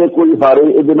ਕੋਈ ਜਿੱਤੇ ਕੋਈ ਹਾਰੇ,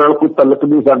 ਇਹਦੇ ਨਾਲ ਕੋਈ ਤਲਕ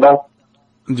ਨਹੀਂ ਸਾਡਾ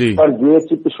ਜੀ। ਪਰ ਜੇ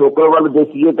ਅਸੀਂ ਪਿਛੋਕੜ ਵੱਲ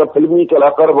ਦੇਖੀਏ ਤਾਂ ਫਿਲਮੀ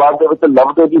ਕਲਾਕਾਰ ਬਾਅਦ ਦੇ ਵਿੱਚ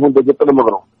ਲੱਭਦੇ ਨਹੀਂ ਹੁੰਦੇ ਜਿੱਤਣ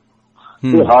ਮਗਰੋਂ,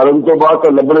 ਤੇ ਹਾਰਨ ਤੋਂ ਬਾਅਦ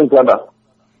ਤਾਂ ਲੱਭਣਾ ਹੀ ਸਾਡਾ।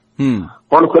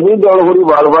 ਹੁਣ ਸਨੀ ਦਿਓਲ ਹੋਰੀ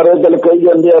ਵਾਰ-ਵਾਰ ਇਹ ਗੱਲ ਕਹੀ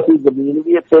ਜਾਂਦੇ ਅਸੀਂ ਜ਼ਮੀਨ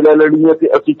ਵੀ ਇੱਥੇ ਲੈ ਲੈਣੀ ਹੈ ਤੇ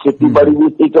ਅਸੀਂ ਖੇਤੀਬਾੜੀ ਵੀ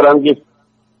ਇੱਥੇ ਕਰਾਂਗੇ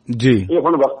ਜੀ। ਇਹ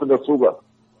ਹੁਣ ਵਕਤ ਦੱਸੂਗਾ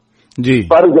ਜੀ।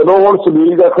 ਪਰ ਜਦੋਂ ਹੁਣ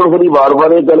ਸੁਨੀਲ ਜਾਖੜ ਹੋਰੀ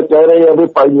ਵਾਰ-ਵਾਰ ਇਹ ਗੱਲ ਕਹਿ ਰਹੇ ਆ ਵੀ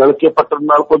ਭਾਈ ਨਲਕੇ ਪੱਟਣ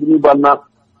ਨਾਲ ਕੁਝ ਨਹੀਂ ਬਣਨਾ,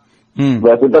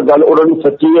 ਵੈਸੇ ਤਾਂ ਗੱਲ ਉਹਨਾਂ ਦੀ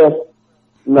ਸੱਚੀ ਹੈ।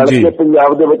 ਨਲਕੇ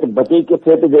ਪੰਜਾਬ ਦੇ ਵਿੱਚ ਬਚੇ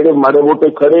ਕਿੱਥੇ, ਤੇ ਜਿਹੜੇ ਮਾੜੇ ਮੋਟੇ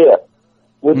ਖੜੇ ਆ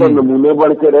ਉਹ ਤਾਂ ਨਮੂਨੇ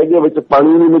ਬਣ ਕੇ ਰਹਿ ਗਏ, ਵਿੱਚ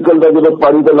ਪਾਣੀ ਨਹੀਂ ਨਿਕਲਦਾ, ਜਦੋਂ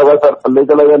ਪਾਣੀ ਤਾਂ ਲਗਾਤਾਰ ਥੱਲੇ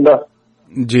ਚਲਾ ਜਾਂਦਾ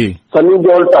ਜੀ। ਸਨੀ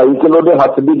ਦਿਓਲ 2.5 ਕਿਲੋ ਦੇ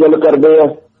ਹੱਥ ਦੀ ਗੱਲ ਕਰਦੇ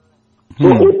ਆ।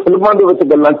 ਇਹ ਫਿਲਮਾਂ ਦੇ ਵਿੱਚ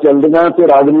ਗੱਲਾਂ ਚੱਲਦੀਆਂ ਤੇ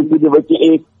ਰਾਜਨੀਤੀ ਦੇ ਵਿੱਚ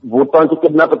ਇਹ ਵੋਟਾਂ 'ਚ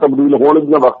ਕਿੰਨਾ ਕੁ ਤਬਦੀਲ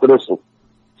ਹੋਣਗੀਆਂ ਵਕਤ ਦੱਸੋ।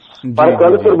 ਪਰ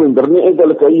ਕੱਲ ਧਰਮਿੰਦਰ ਨੇ ਇਹ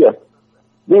ਗੱਲ ਕਹੀ ਆ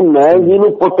ਵੀ ਮੈਂ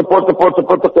ਜਿਹਨੂੰ ਪੁੱਤ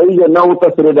ਕਹੀ ਜਾਂਦਾ ਉਹ ਤਾਂ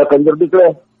ਸਿਰੇ ਦਾ ਕੰਜਰ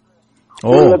ਨਿਕਲਿਆ,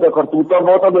 ਉਹਨਾਂ ਦਾ ਕਰਤੂਤਾ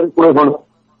ਬਹੁਤ ਆ ਮੇਰੇ ਕੋਲੇ। ਹੁਣ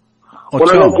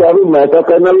ਉਹਨਾਂ ਨੇ ਕਿਹਾ ਵੀ ਮੈਂ ਤਾਂ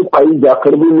ਕਹਿੰਦਾ ਵੀ ਭਾਈ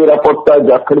ਜਾਖੜ ਵੀ ਮੇਰਾ ਪੁੱਤ ਆ,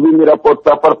 ਜਾਖੜ ਵੀ ਮੇਰਾ ਪੁੱਤ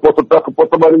ਆ, ਪਰ ਪੁੱਤ ਤੱਕ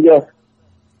ਪੁੱਤ ਬਣ ਗਿਆ।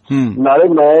 ਨਾਲੇ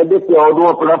ਮੈਂ ਇਹਦੇ ਪਿਓ ਨੂੰ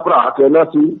ਆਪਣਾ ਭਰਾ ਕਹਿਣਾ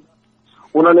ਸੀ।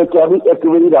 ਉਹਨਾਂ ਨੇ ਕਿਹਾ ਵੀ ਇੱਕ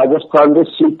ਵਾਰੀ ਰਾਜਸਥਾਨ ਦੇ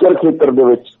ਸੀਕਰ ਖੇਤਰ ਦੇ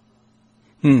ਵਿੱਚ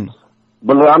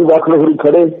ਬਲਰਾਮ ਜਾਖੜ ਹੋਰੀ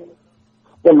ਖੜੇ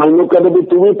ਤੇ ਮੈਨੂੰ ਕਹਿੰਦੇ ਵੀ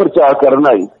ਤੂੰ ਵੀ ਪ੍ਰਚਾਰ ਕਰਨ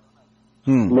ਆਈ।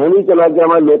 ਮੈਂ ਵੀ ਚਲਾ ਗਿਆ।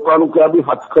 ਮੈਂ ਲੋਕਾਂ ਨੂੰ ਕਿਹਾ ਵੀ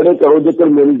ਹੱਥ ਖੜੇ ਕਰੋ ਜੇਕਰ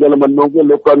ਮੇਰੀ ਗੱਲ ਮੰਨੋਗੇ।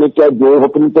 ਲੋਕਾਂ ਨੇ ਕਿਹਾ ਜੋ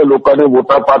ਹੁਕਮ ਤੇ ਲੋਕਾਂ ਨੇ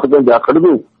ਵੋਟਾਂ ਪੱਟ ਕੇ ਜਾਖੜ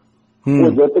ਨੂੰ ਉਹ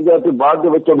ਜਿੱਤ ਗਿਆ ਤੇ ਬਾਅਦ ਦੇ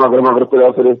ਵਿੱਚ ਮਗਰ ਤੁਰਿਆ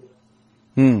ਫਿਰੇ।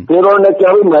 ਫਿਰ ਉਹਨੇ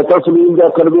ਕਿਹਾ ਵੀ ਮੈਂ ਤਾਂ ਸੁਨੀਲ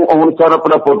ਜਾਖੜ ਨੂੰ ਹੁਣ ਸਾਰ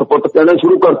ਆਪਣਾ ਪੁੱਤ ਕਹਿਣਾ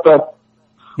ਸ਼ੁਰੂ ਕਰਤਾ,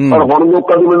 ਪਰ ਹੁਣ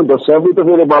ਲੋਕਾਂ ਨੇ ਮੈਨੂੰ ਦੱਸਿਆ ਵੀ ਤੇ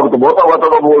ਮੇਰੇ ਬਾਬਤ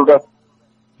ਬਹੁਤਾ ਬੋਲਦਾ।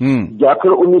 ਜਾਖੜ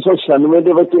 1996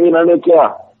 ਦੇ ਵਿੱਚ ਇਹਨਾਂ ਨੇ ਕਿਹਾ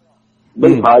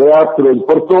ਬਈ ਹਾਰਿਆ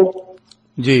ਫਿਰੋਜ਼ਪੁਰ ਤੋਂ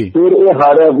ਜੀ, ਫਿਰ ਇਹ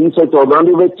ਹਾਰਿਆ 2014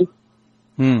 ਦੇ ਵਿੱਚ,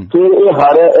 ਫਿਰ ਇਹ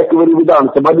ਹਾਰਿਆ ਇੱਕ ਵਾਰੀ ਵਿਧਾਨ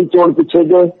ਸਭਾ ਦੀ ਚੋਣ ਪਿੱਛੇ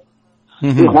ਗਏ,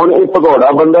 ਤੇ ਹੁਣ ਇਹ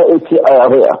ਭਗੌੜਾ ਬੰਦਾ ਇੱਥੇ ਆਇਆ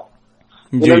ਹੋਇਆ।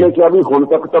 ਇਹਨਾਂ ਨੇ ਕਿਹਾ ਵੀ ਹੁਣ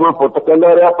ਤੱਕ ਤਾਂ ਮੈਂ ਪੁੱਤ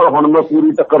ਕਹਿੰਦਾ ਰਿਹਾ, ਪਰ ਹੁਣ ਮੈਂ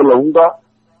ਪੂਰੀ ਟੱਕਰ ਲਊਂਗਾ,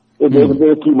 ਇਹ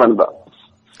ਦੇਖਦੇ ਕੀ ਬਣਦਾ।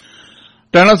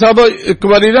 ਟਹਿਣਾ ਸਾਹਿਬ, ਇੱਕ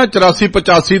ਵਾਰੀ ਨਾ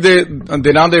 84-85 ਦੇ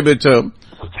ਦਿਨਾਂ ਦੇ ਵਿੱਚ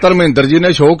ਧਰਮਿੰਦਰ ਜੀ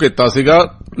ਨੇ ਸ਼ੋਅ ਕੀਤਾ ਸੀਗਾ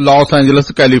ਲਾਸ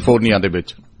ਐਂਜਲਸ ਕੈਲੀਫੋਰਨੀਆ ਦੇ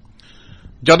ਵਿੱਚ।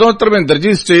 ਜਦੋਂ ਧਰਮਿੰਦਰ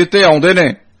ਜੀ ਸਟੇਜ ਤੇ ਆਉਂਦੇ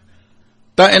ਨੇ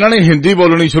ਤਾਂ ਇਹਨਾਂ ਨੇ ਹਿੰਦੀ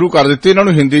ਬੋਲਣੀ ਸ਼ੁਰੂ ਕਰ ਦਿੱਤੀ। ਇਹਨਾਂ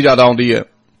ਨੂੰ ਹਿੰਦੀ ਜ਼ਿਆਦਾ ਆਉਂਦੀ ਹੈ,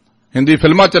 ਹਿੰਦੀ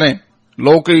ਫਿਲਮਾਂ 'ਚ ਨੇ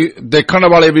ਲੋਕ, ਦੇਖਣ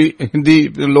ਵਾਲੇ ਵੀ ਹਿੰਦੀ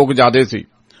ਲੋਕ ਜ਼ਿਆਦੇ ਸੀ।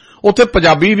 ਉੱਥੇ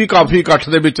ਪੰਜਾਬੀ ਵੀ ਕਾਫੀ ਇਕੱਠ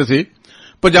ਦੇ ਵਿੱਚ ਸੀ।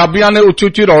 ਪੰਜਾਬੀਆਂ ਨੇ ਉੱਚੀ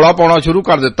ਉੱਚੀ ਰੌਲਾ ਪਾਉਣਾ ਸ਼ੁਰੂ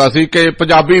ਕਰ ਦਿੱਤਾ ਸੀ ਕਿ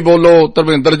ਪੰਜਾਬੀ ਬੋਲੋ,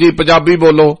 ਧਰਮਿੰਦਰ ਜੀ ਪੰਜਾਬੀ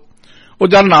ਬੋਲੋ। ਉਹ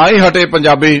ਜਦ ਨਾ ਹੀ ਹਟੇ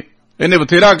ਪੰਜਾਬੀ, ਇਹਨੇ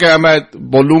ਬਥੇਰਾ ਕਿਹਾ ਮੈਂ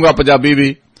ਬੋਲੂੰਗਾ ਪੰਜਾਬੀ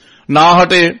ਵੀ, ਨਾ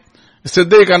ਹਟੇ,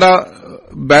 ਸਿੱਧੇ ਹੀ ਕਹਿੰਦਾ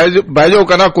ਬਹਿ ਜਾਓ,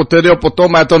 ਕਹਿੰਦਾ ਕੁੱਤੇ ਦਿਓ ਪੁੱਤੋ,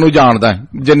 ਮੈਂ ਤੁਹਾਨੂੰ ਜਾਣਦਾ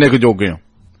ਜਿੰਨੇ ਕੁ ਜੋਗੇ ਹੋ।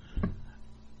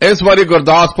 ਇਸ ਵਾਰੀ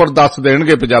ਗੁਰਦਾਸਪੁਰ ਦੱਸ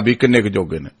ਦੇਣਗੇ ਪੰਜਾਬੀ ਕਿੰਨੇ ਕੁ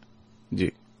ਜੋਗੇ ਨੇ ਜੀ।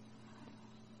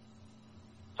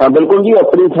 ਹਾਂ ਬਿਲਕੁਲ ਜੀ,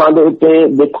 ਆਪਣੀ ਥਾਂ ਦੇ ਉੱਤੇ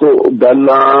ਦੇਖੋ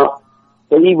ਗੱਲਾਂ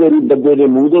ਕਈ ਵਾਰੀ ਬੰਦੇ ਦੇ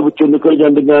ਮੂੰਹ ਦੇ ਵਿੱਚੋਂ ਨਿਕਲ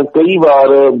ਜਾਂਦੀਆਂ, ਕਈ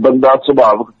ਵਾਰ ਬੰਦਾ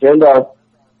ਸੁਭਾਵਕ ਕਹਿੰਦਾ,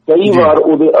 ਕਈ ਵਾਰ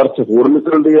ਉਹਦੇ ਅਰਥ ਹੋਰ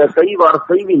ਨਿਕਲਦੇ ਆ, ਕਈ ਵਾਰ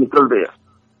ਸਹੀ ਵੀ ਨਿਕਲਦੇ ਆ।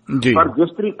 ਪਰ ਜਿਸ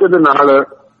ਤਰੀਕੇ ਦੇ ਨਾਲ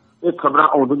ਇਹ ਖਬਰਾਂ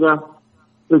ਆਉਂਦੀਆਂ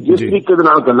ਤੇ ਜਿਸ ਤਰੀਕੇ ਦੇ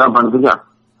ਨਾਲ ਗੱਲਾਂ ਬਣਦੀਆਂ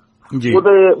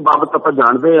ਉਹਦੇ ਬਾਬਤ ਆਪਾਂ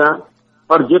ਜਾਣਦੇ ਆ।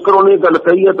 ਪਰ ਜੇਕਰ ਉਹਨੇ ਗੱਲ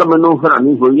ਕਹੀ ਹੈ ਤਾਂ ਮੈਨੂੰ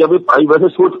ਹੈਰਾਨੀ ਹੋਈ ਆ ਵੀ ਭਾਈ ਵੈਸੇ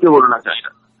ਸੋਚ ਕੇ ਬੋਲਣਾ ਚਾਹੀਦਾ।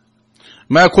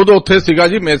 ਮੈਂ ਖੁਦ ਉੱਥੇ ਸੀਗਾ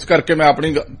ਜੀ, ਮੈਂ ਇਸ ਕਰਕੇ ਮੈਂ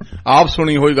ਆਪਣੀ ਆਪ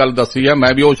ਸੁਣੀ ਹੋਈ ਗੱਲ ਦੱਸੀ ਆ।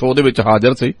 ਮੈਂ ਵੀ ਉਹ ਸ਼ੋਅ ਦੇ ਵਿੱਚ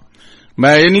ਹਾਜ਼ਰ ਸੀ।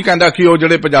 ਮੈਂ ਇਹ ਨਹੀਂ ਕਹਿੰਦਾ ਕਿ ਉਹ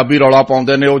ਜਿਹੜੇ ਪੰਜਾਬੀ ਰੌਲਾ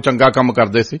ਪਾਉਂਦੇ ਨੇ ਉਹ ਚੰਗਾ ਕੰਮ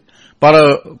ਕਰਦੇ ਸੀ,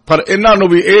 ਪਰ ਇਹਨਾਂ ਨੂੰ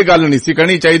ਵੀ ਇਹ ਗੱਲ ਨਹੀਂ ਸੀ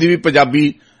ਕਹਿਣੀ ਚਾਹੀਦੀ ਵੀ ਪੰਜਾਬੀ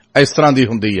ਇਸ ਤਰ੍ਹਾਂ ਦੀ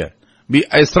ਹੁੰਦੀ ਹੈ, ਵੀ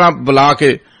ਇਸ ਤਰ੍ਹਾਂ ਬੁਲਾ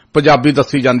ਕੇ ਪੰਜਾਬੀ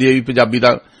ਦੱਸੀ ਜਾਂਦੀ ਹੈ ਵੀ ਪੰਜਾਬੀ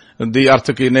ਦੀ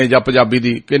ਅਰਥ ਕੀ ਨੇ ਜਾਂ ਪੰਜਾਬੀ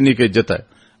ਦੀ ਕਿੰਨੀ ਕੁ ਇੱਜ਼ਤ ਹੈ।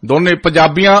 ਦੋਨੇ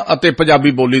ਪੰਜਾਬੀਆਂ ਅਤੇ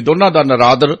ਪੰਜਾਬੀ ਬੋਲੀ ਦੋਨਾਂ ਦਾ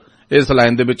ਨਰਾਦਰ ਇਸ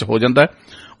ਲਾਈਨ ਦੇ ਵਿੱਚ ਹੋ ਜਾਂਦਾ ਹੈ।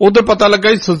 ਉਦੋਂ ਪਤਾ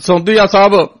ਲੱਗਾ ਜੀ ਸੌਂਦੀਆ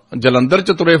ਸਾਹਿਬ ਜਲੰਧਰ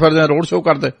 'ਚ ਤੁਰੇ ਫਿਰਦੇ ਰੋਡ ਸ਼ੋਅ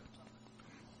ਕਰਦੇ।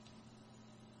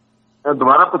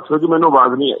 ਦੁਬਾਰਾ ਪੁੱਛੋ ਜੀ, ਮੈਨੂੰ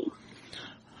ਆਵਾਜ਼ ਨਹੀਂ ਆਈ।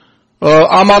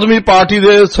 ਆਮ ਆਦਮੀ ਪਾਰਟੀ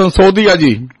ਦੇ ਸੰਸੋਧੀਆ ਜੀ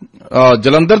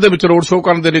ਜਲੰਧਰ ਦੇ ਵਿੱਚ ਰੋਡ ਸ਼ੋਅ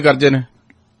ਕਰਨ ਦੇ ਲਈ ਗਰਜੇ ਨੇ।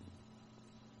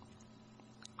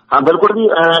 ਹਾਂ ਬਿਲਕੁਲ ਜੀ,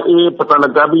 ਇਹ ਪਤਾ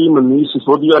ਲੱਗਾ ਵੀ ਮਨੀਸ਼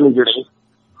ਸਿਸੋਦੀਆ ਨੇ ਜਿਹੜੇ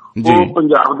ਉਹ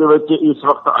ਪੰਜਾਬ ਦੇ ਵਿੱਚ ਇਸ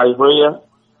ਵਕਤ ਆਏ ਹੋਏ ਆ।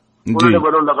 ਉਹਨਾਂ ਦੇ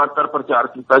ਵੱਲੋਂ ਲਗਾਤਾਰ ਪ੍ਰਚਾਰ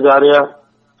ਕੀਤਾ ਜਾ ਰਿਹਾ।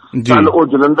 ਕੱਲ ਉਹ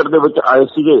ਜਲੰਧਰ ਦੇ ਵਿੱਚ ਆਏ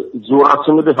ਸੀਗੇ ਜ਼ੋਰਾ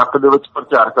ਸਿੰਘ ਦੇ ਹੱਕ ਦੇ ਵਿੱਚ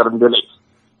ਪ੍ਰਚਾਰ ਕਰਨ ਦੇ ਲਈ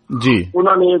ਜੀ।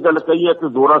 ਉਹਨਾਂ ਨੇ ਇਹ ਗੱਲ ਕਹੀ ਹੈ ਕਿ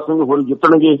ਜ਼ੋਰਾ ਸਿੰਘ ਹੁਣ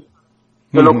ਜਿੱਤਣਗੇ।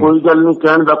 ਚਲੋ ਕੋਈ ਗੱਲ ਨਹੀਂ,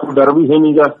 ਕਹਿਣ ਦਾ ਕੋਈ ਡਰ ਵੀ ਹੈ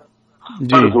ਨਹੀਂਗਾ,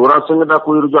 ਪਰ ਜ਼ੋਰਾ ਸਿੰਘ ਦਾ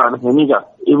ਕੋਈ ਰੁਝਾਨ ਹੈ ਨਹੀਂਗਾ,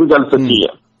 ਇਹ ਵੀ ਗੱਲ ਸੱਚੀ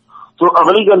ਹੈ। ਸੋ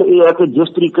ਅਗਲੀ ਗੱਲ ਇਹ ਹੈ ਕਿ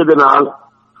ਜਿਸ ਤਰੀਕੇ ਦੇ ਨਾਲ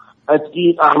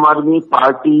ਐਤਕੀ ਆਮ ਆਦਮੀ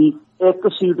ਪਾਰਟੀ ਇੱਕ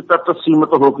ਸੀਟ ਤੱਕ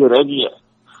ਸੀਮਤ ਹੋ ਕੇ ਰਹਿ ਗਈ ਹੈ,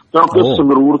 ਕਿਉਂਕਿ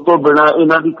ਸੰਗਰੂਰ ਤੋਂ ਬਿਨਾਂ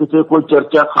ਇਹਨਾਂ ਦੀ ਕਿਸੇ ਕੋਈ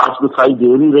ਚਰਚਾ ਖਾਸ ਦਿਖਾਈ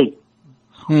ਦੇ ਨਹੀਂ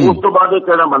ਰਹੀ। ਉਸ ਤੋਂ ਬਾਅਦ ਇਹ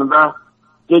ਕਹਿਣਾ ਬਣਦਾ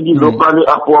ਕਿ ਜੀ ਲੋਕਾਂ ਦੇ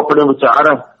ਆਪੋ ਆਪਣੇ ਵਿਚਾਰ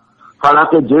ਹੈ।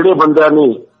 ਹਾਲਾਂਕਿ ਜਿਹੜੇ ਬੰਦਿਆਂ ਨੇ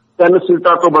 3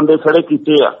 ਸੀਟਾਂ ਤੋਂ ਬੰਦੇ ਖੜੇ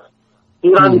ਕੀਤੇ ਆ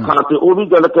 13 ਦੀ ਥਾਂ ਤੇ, ਉਹ ਵੀ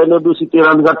ਗੱਲ ਕਹਿੰਦੇ ਵੀ ਅਸੀਂ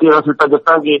 13 ਦੀਆਂ 13 ਸੀਟਾਂ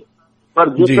ਜਿੱਤਾਂਗੇ। ਪਰ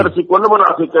ਜੇਕਰ ਅਸੀਂ ਕੁੱਲ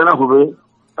ਬਣਾ ਕੇ ਕਹਿਣਾ ਹੋਵੇ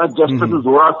ਤਾਂ ਜਸਟਿਸ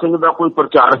ਜ਼ੋਰਾ ਸਿੰਘ ਦਾ ਕੋਈ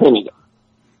ਪ੍ਰਚਾਰ ਹੈ ਨਹੀਂ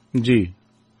ਜੀ।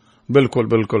 ਬਿਲਕੁਲ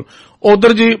ਬਿਲਕੁਲ।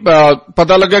 ਉਧਰ ਜੀ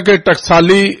ਪਤਾ ਲੱਗਾ ਕਿ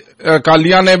ਟਕਸਾਲੀ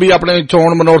ਅਕਾਲੀਆਂ ਨੇ ਵੀ ਆਪਣੇ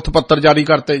ਚੋਣ ਮਨੋਰਥ ਪੱਤਰ ਜਾਰੀ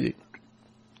ਕਰਤੇ ਜੀ।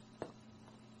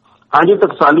 ਹਾਂਜੀ,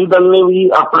 ਟਕਸਾਲੀ ਦਲ ਨੇ ਵੀ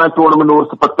ਆਪਣਾ ਚੋਣ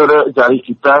ਮਨੋਰਥ ਪੱਤਰ ਜਾਰੀ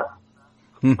ਕੀਤਾ,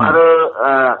 ਪਰ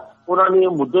ਉਹਨਾਂ ਨੇ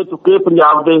ਮੁੱਦੇ ਚੁੱਕੇ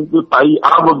ਪੰਜਾਬ ਦੇ ਵੀ ਭਾਈ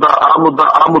ਆਹ ਮੁੱਦਾ ਆਹ ਮੁੱਦਾ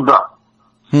ਆਹ ਮੁੱਦਾ।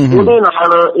 ਉਹਦੇ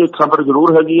ਨਾਲ ਇਹ ਖਬਰ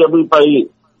ਜ਼ਰੂਰ ਹੈਗੀ ਆ ਵੀ ਭਾਈ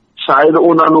ਸ਼ਾਇਦ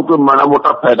ਉਹਨਾਂ ਨੂੰ ਕੋਈ ਮਾੜਾ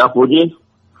ਮੋਟਾ ਫਾਇਦਾ ਹੋ ਜੇ,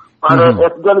 ਪਰ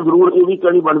ਇੱਕ ਗੱਲ ਜ਼ਰੂਰ ਇਹ ਵੀ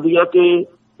ਕਹਿਣੀ ਬਣਦੀ ਹੈ ਕਿ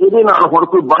ਇਹਦੇ ਨਾਲ ਹੁਣ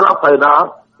ਕੋਈ ਬੜਾ ਫਾਇਦਾ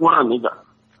ਹੋਣਾ ਨਹੀਂਗਾ।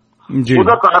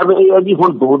 ਉਹਦਾ ਕਾਰਨ ਇਹ ਹੈ ਜੀ,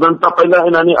 ਹੁਣ 2 ਦਿਨ ਤਾਂ ਪਹਿਲਾਂ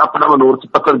ਇਹਨਾਂ ਨੇ ਆਪਣਾ ਮਨੋਰਥ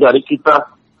ਪੱਤਰ ਜਾਰੀ ਕੀਤਾ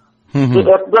ਤੇ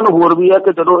ਇੱਕ ਗੱਲ ਹੋਰ ਵੀ ਹੈ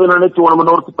ਕਿ ਜਦੋਂ ਇਹਨਾਂ ਨੇ ਚੋਣ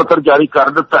ਮਨੋਰਥ ਪੱਤਰ ਜਾਰੀ ਕਰ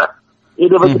ਦਿੱਤਾ,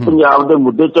 ਇਹਦੇ ਵਿੱਚ ਪੰਜਾਬ ਦੇ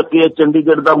ਮੁੱਦੇ ਚੱਕੇ,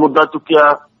 ਚੰਡੀਗੜ੍ਹ ਦਾ ਮੁੱਦਾ ਚੁੱਕਿਆ,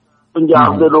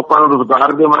 ਪੰਜਾਬ ਦੇ ਲੋਕਾਂ ਨੂੰ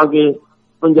ਰੁਜ਼ਗਾਰ ਦੇਵਾਂਗੇ,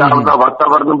 ਪੰਜਾਬ ਦਾ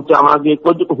ਵਾਤਾਵਰਨ ਬਚਾਵਾਂਗੇ,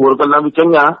 ਕੁਝ ਹੋਰ ਗੱਲਾਂ ਵੀ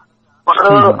ਕਹੀਆਂ। ਪਰ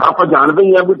ਆਪਾਂ ਜਾਣਦੇ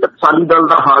ਹੀ ਹਾਂ ਵੀ ਟਕਸਾਲੀ ਦਲ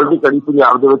ਦਾ ਹਾਲ ਦੀ ਘੜੀ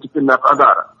ਪੰਜਾਬ ਦੇ ਵਿੱਚ ਕਿੰਨਾ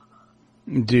ਆਧਾਰ ਹੈ।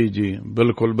 ਜੀ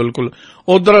ਬਿਲਕੁਲ ਬਿਲਕੁਲ।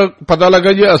 ਉਧਰ ਪਤਾ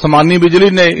ਲੱਗਾ ਜੀ ਅਸਮਾਨੀ ਬਿਜਲੀ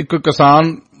ਨੇ ਇੱਕ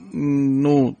ਕਿਸਾਨ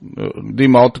ਨੂੰ ਦੀ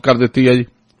ਮੌਤ ਕਰ ਦਿੱਤੀ ਹੈ ਜੀ।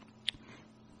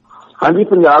 ਹਾਂਜੀ,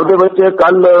 ਪੰਜਾਬ ਦੇ ਵਿੱਚ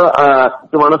ਕੱਲ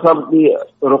ਟਿਵਾਣਾ ਸਾਹਿਬ ਦੀ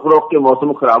ਰੁਕ ਕੇ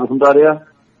ਮੌਸਮ ਖਰਾਬ ਹੁੰਦਾ ਰਿਹਾ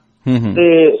ਤੇ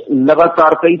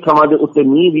ਲਗਾਤਾਰ ਕਈ ਥਾਵਾਂ ਦੇ ਉੱਤੇ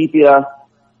ਮੀਂਹ ਵੀ ਪਿਆ।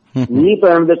 ਮੀਂਹ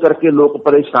ਪੈਣ ਦੇ ਕਰਕੇ ਲੋਕ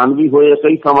ਪਰੇਸ਼ਾਨ ਵੀ ਹੋਏ,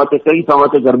 ਕਈ ਥਾਵਾਂ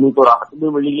ਤੇ ਗਰਮੀ ਤੋਂ ਰਾਹਤ ਵੀ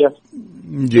ਮਿਲੀ ਹੈ।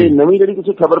 ਤੇ ਨਵੀਂ ਜਿਹੜੀ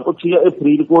ਤੁਸੀਂ ਖਬਰ ਪੁੱਛੀ ਹੈ ਇਹ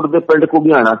ਫਰੀਦਕੋਟ ਦੇ ਪਿੰਡ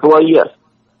ਘੁਗਿਆਣਾ ਤੋਂ ਆਈ ਹੈ।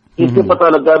 ਇੱਥੇ ਪਤਾ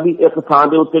ਲੱਗਾ ਵੀ ਇੱਕ ਥਾਂ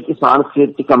ਦੇ ਉੱਤੇ ਕਿਸਾਨ ਖੇਤ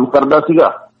 'ਚ ਕੰਮ ਕਰਦਾ ਸੀਗਾ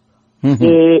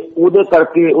ਤੇ ਉਹਦੇ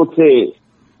ਕਰਕੇ ਉੱਥੇ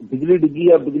ਬਿਜਲੀ ਡਿੱਗੀ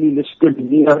ਆ, ਬਿਜਲੀ ਲਿਸ਼ਕ ਕੇ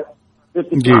ਡਿੱਗੀ ਆ ਤੇ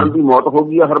ਕਿਸਾਨ ਦੀ ਮੌਤ ਹੋ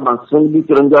ਗਈ ਆ। ਹਰਬੰਸ ਸਿੰਘ ਦੀ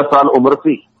 53 ਸਾਲ ਉਮਰ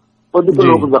ਸੀ। ਕੁਝ ਕੁ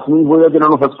ਲੋਕ ਜ਼ਖਮੀ ਹੋਏ ਆ ਜਿਨ੍ਹਾਂ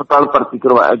ਨੂੰ ਹਸਪਤਾਲ ਭਰਤੀ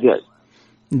ਕਰਵਾਇਆ ਗਿਆ ਹੈ।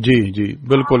 ਜੀ ਜੀ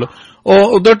ਬਿਲकुल।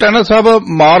 ਉਧਰ ਟੈਨਾ ਸਾਹਿਬ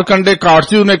ਮਾਰਕੰਡੇ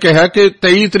ਕਾਟਜੂ ਨੇ ਕਿਹਾ ਕਿ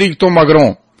 23 ਤਰੀਕ ਤੋਂ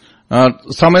ਮਗਰੋਂ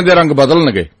ਸਮੇਂ ਦੇ ਰੰਗ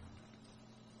ਬਦਲਣਗੇ।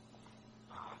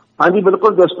 ਹਾਂਜੀ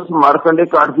ਬਿਲकुल, ਜਸਟਿਸ ਮਾਰਕੰਡੇ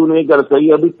ਕਾਟਜੂ ਨੇ ਇਹ ਗੱਲ ਕਹੀ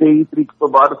ਹੈ ਵੀ 23 ਤਰੀਕ ਤੋਂ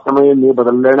ਬਾਅਦ ਸਮੇਂ ਨੇ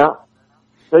ਬਦਲ ਲੈਣਾ,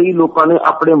 ਕਈ ਲੋਕਾਂ ਨੇ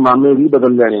ਆਪਣੇ ਮਾਮੇ ਵੀ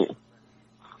ਬਦਲ ਲੈਣੇ।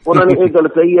 ਉਹਨਾਂ ਨੇ ਇਹ ਗੱਲ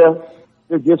ਕਹੀ ਹੈ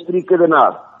ਕਿ ਜਿਸ ਤਰੀਕੇ ਦੇ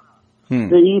ਨਾਲ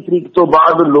 23 ਤਰੀਕ ਤੋਂ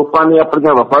ਬਾਅਦ ਲੋਕਾਂ ਨੇ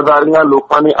ਆਪਣੀਆਂ ਵਫਾਦਾਰੀਆਂ,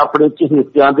 ਲੋਕਾਂ ਨੇ ਆਪਣੇ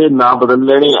ਚਹੇਤਿਆਂ ਦੇ ਨਾਂ ਬਦਲ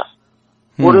ਲੈਣੇ ਆ।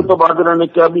 ਉਹਦੇ ਤੋਂ ਬਾਅਦ ਇਹਨਾਂ ਨੇ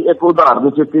ਕਿਹਾ ਵੀ ਇੱਕ ਉਦਾਹਰਨ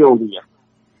ਚਿੱਤੇ ਆਉਂਦੀ ਹੈ।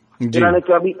 ਇਹਨਾਂ ਨੇ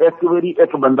ਕਿਹਾ ਵੀ ਇੱਕ ਵਾਰੀ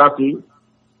ਇੱਕ ਬੰਦਾ ਸੀ,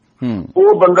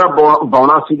 ਉਹ ਬੰਦਾ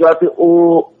ਬੌਣਾ ਸੀਗਾ ਤੇ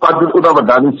ਉਹ ਕੱਦ ਉਹਦਾ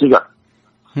ਵੱਡਾ ਨਹੀਂ ਸੀਗਾ,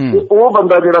 ਤੇ ਉਹ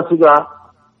ਬੰਦਾ ਜਿਹੜਾ ਸੀਗਾ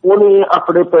ਉਹਨੇ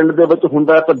ਆਪਣੇ ਪਿੰਡ ਦੇ ਵਿੱਚ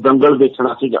ਹੁੰਦਾ ਇੱਕ ਦੰਗਲ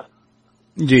ਦੇਖਣਾ ਸੀਗਾ।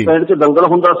 ਪਿੰਡ 'ਚ ਦੰਗਲ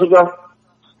ਹੁੰਦਾ ਸੀਗਾ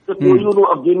ਤੇ ਕੋਈ ਉਹਨੂੰ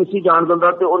ਅੱਗੇ ਨਹੀਂ ਸੀ ਜਾਣ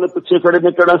ਦਿੰਦਾ, ਤੇ ਉਹਨੇ ਪਿੱਛੇ ਖੜੇ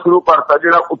ਨੇ ਕਹਿਣਾ ਸ਼ੁਰੂ ਕਰਤਾ,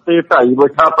 ਜਿਹੜਾ ਉੱਤੇ ਢਾਈ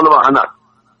ਬੈਠਾ ਭਲਵਾਨ ਆ,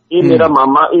 ਇਹ ਮੇਰਾ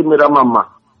ਮਾਮਾ, ਇਹ ਮੇਰਾ ਮਾਮਾ।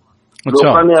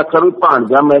 ਲੋਕਾਂ ਨੇ ਆਖਿਆ ਵੀ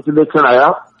ਭਾਣਜਾ ਮੈਚ ਦੇਖਣ ਆਇਆ,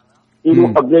 ਇਹਨੂੰ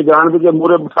ਅੱਗੇ ਜਾਣ ਦੇ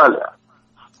ਮੂਹਰੇ ਬਿਠਾ ਲਿਆ।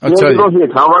 ਜਦੋਂ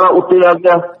ਹੇਠਾਂ ਵਾਲਾ ਉੱਤੇ ਆ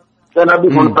ਗਿਆ ਕਹਿੰਦਾ ਵੀ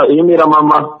ਹੁਣ ਤਾਂ ਇਹ ਮੇਰਾ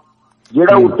ਮਾਮਾ,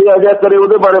 ਜਿਹੜਾ ਉੱਤੇ ਆ ਗਿਆ ਕਰੇ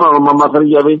ਉਹਦੇ ਬਾਰੇ ਮਾਮਾ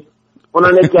ਕਰੀ ਜਾਵੇ।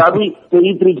 ਉਹਨਾਂ ਨੇ ਕਿਹਾ ਵੀ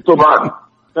 23 ਤਰੀਕ ਤੋਂ ਬਾਅਦ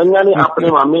ਕਈਆਂ ਨੇ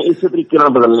ਆਪਣੇ ਮਾਮੇ ਇਸੇ ਤਰੀਕੇ ਨਾਲ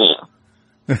ਬਦਲਨੇ ਆ।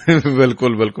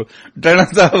 ਬਿਲਕੁਲ ਬਿਲकुल। ਟੈਨਾ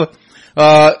ਸਾਹਿਬ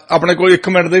ਆਪਣੇ ਕੋਲ 1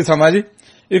 ਮਿੰਟ ਦਾ ਹੀ ਸਮਾਂ ਜੀ,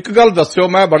 ਇੱਕ ਗੱਲ ਦੱਸਿਓ,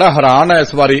 ਮੈਂ ਬੜਾ ਹੈਰਾਨ ਹੈ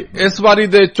ਇਸ ਵਾਰੀ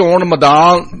ਦੇ ਚੋਣ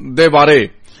ਮੈਦਾਨ ਦੇ ਬਾਰੇ।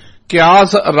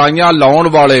 ਕਿਆਸ ਰਾਈਆਂ ਲਾਉਣ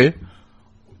ਵਾਲੇ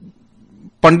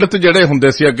ਪੰਡਿਤ ਜਿਹੜੇ ਹੁੰਦੇ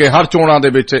ਸੀ ਅੱਗੇ ਹਰ ਚੋਣਾਂ ਦੇ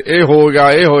ਵਿੱਚ, ਇਹ ਹੋਏਗਾ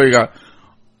ਇਹ ਹੋਏਗਾ,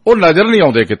 ਉਹ ਨਜ਼ਰ ਨਹੀਂ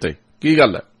ਆਉਂਦੇ ਕਿਤੇ, ਕੀ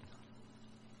ਗੱਲ ਹੈ?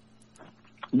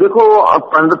 ਦੇਖੋ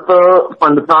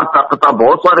ਪੰਡਤਾਂ ਤੱਕ ਤਾਂ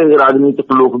ਬਹੁਤ ਸਾਰੇ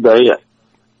ਰਾਜਨੀਤਿਕ ਲੋਕ ਗਏ ਆ,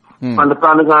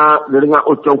 ਪੰਡਤਾਂ ਦੀਆਂ ਜਿਹੜੀਆਂ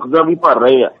ਉਹ ਚੌਂਕੀਆਂ ਵੀ ਭਰ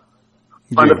ਰਹੇ ਆ,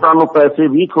 ਪੰਡਤਾਂ ਨੂੰ ਪੈਸੇ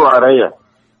ਵੀ ਖਵਾ ਰਹੇ ਆ,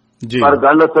 ਪਰ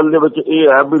ਗੱਲ ਅਸਲ ਦੇ ਵਿੱਚ ਇਹ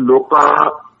ਹੈ ਵੀ ਲੋਕਾਂ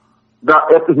ਦਾ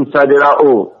ਇੱਕ ਹਿੱਸਾ ਜਿਹੜਾ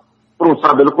ਉਹ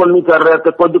ਭਰੋਸਾ ਬਿਲਕੁਲ ਨਹੀਂ ਕਰ ਰਿਹਾ,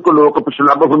 ਤੇ ਕੁਝ ਕੁ ਲੋਕ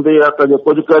ਪਿਛਲੱਬ ਹੁੰਦੇ ਆ, ਕਦੇ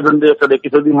ਕੁਝ ਕਹਿ ਦਿੰਦੇ ਆ, ਕਦੇ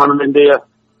ਕਿਸੇ ਦੀ ਮੰਨ ਲੈਂਦੇ ਆ।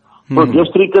 ਜਿਸ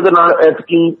ਤਰੀਕੇ ਦੇ ਨਾਲ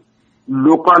ਐਤਕੀ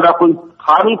ਲੋਕਾਂ ਦਾ ਕੋਈ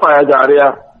ਥਾਂ ਨਹੀਂ ਪਾਇਆ ਜਾ ਰਿਹਾ,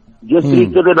 ਜਿਸ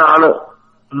ਤਰੀਕੇ ਦੇ ਨਾਲ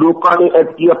ਲੋਕਾਂ ਨੇ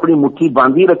ਐਤਕੀ ਆਪਣੀ ਮੁੱਠੀ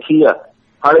ਬਾਂਧੀ ਰੱਖੀ ਆ,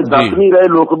 ਹਾਲੇ ਦੱਸ ਨਹੀਂ ਰਹੇ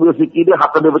ਲੋਕ ਵੀ ਅਸੀਂ ਕਿਹਦੇ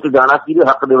ਹੱਕ ਦੇ ਵਿੱਚ ਜਾਣਾ, ਕਿਹਦੇ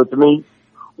ਹੱਕ ਦੇ ਵਿੱਚ ਨਹੀਂ।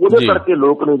 ਉਹਦੇ ਕਰਕੇ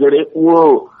ਲੋਕ ਨੇ ਜਿਹੜੇ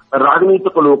ਉਹ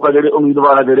ਰਾਜਨੀਤਿਕ ਲੋਕ ਆ ਜਿਹੜੇ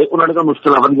ਉਮੀਦਵਾਰ ਆ ਜਿਹੜੇ ਉਹਨਾਂ ਦੀਆਂ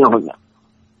ਮੁਸ਼ਕਿਲਾਂ ਵਧੀਆਂ ਹੋਈਆਂ।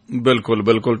 ਬਿਲकुल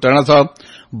ਬਿਲकुल। ਟੈਨਾ ਸਾਹਿਬ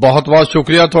ਬਹੁਤ ਬਹੁਤ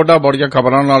ਸ਼ੁਕਰੀਆ ਤੁਹਾਡਾ, ਬੜੀਆਂ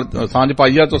ਖਬਰਾਂ ਨਾਲ ਸਾਂਝ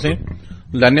ਪਾਈ ਆ ਤੁਸੀਂ।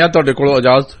 ਲੈਂਦੇ ਆ ਤੁਹਾਡੇ ਕੋਲੋਂ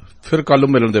ਇਜਾਜ਼ਤ, ਫਿਰ ਕੱਲ ਨੂੰ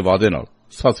ਮਿਲਣ ਦੇ ਵਾਅਦੇ ਨਾਲ।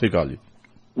 ਸਤਿ ਸ੍ਰੀ ਅਕਾਲ ਜੀ।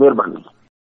 ਮਿਹਰਬਾਨੀ।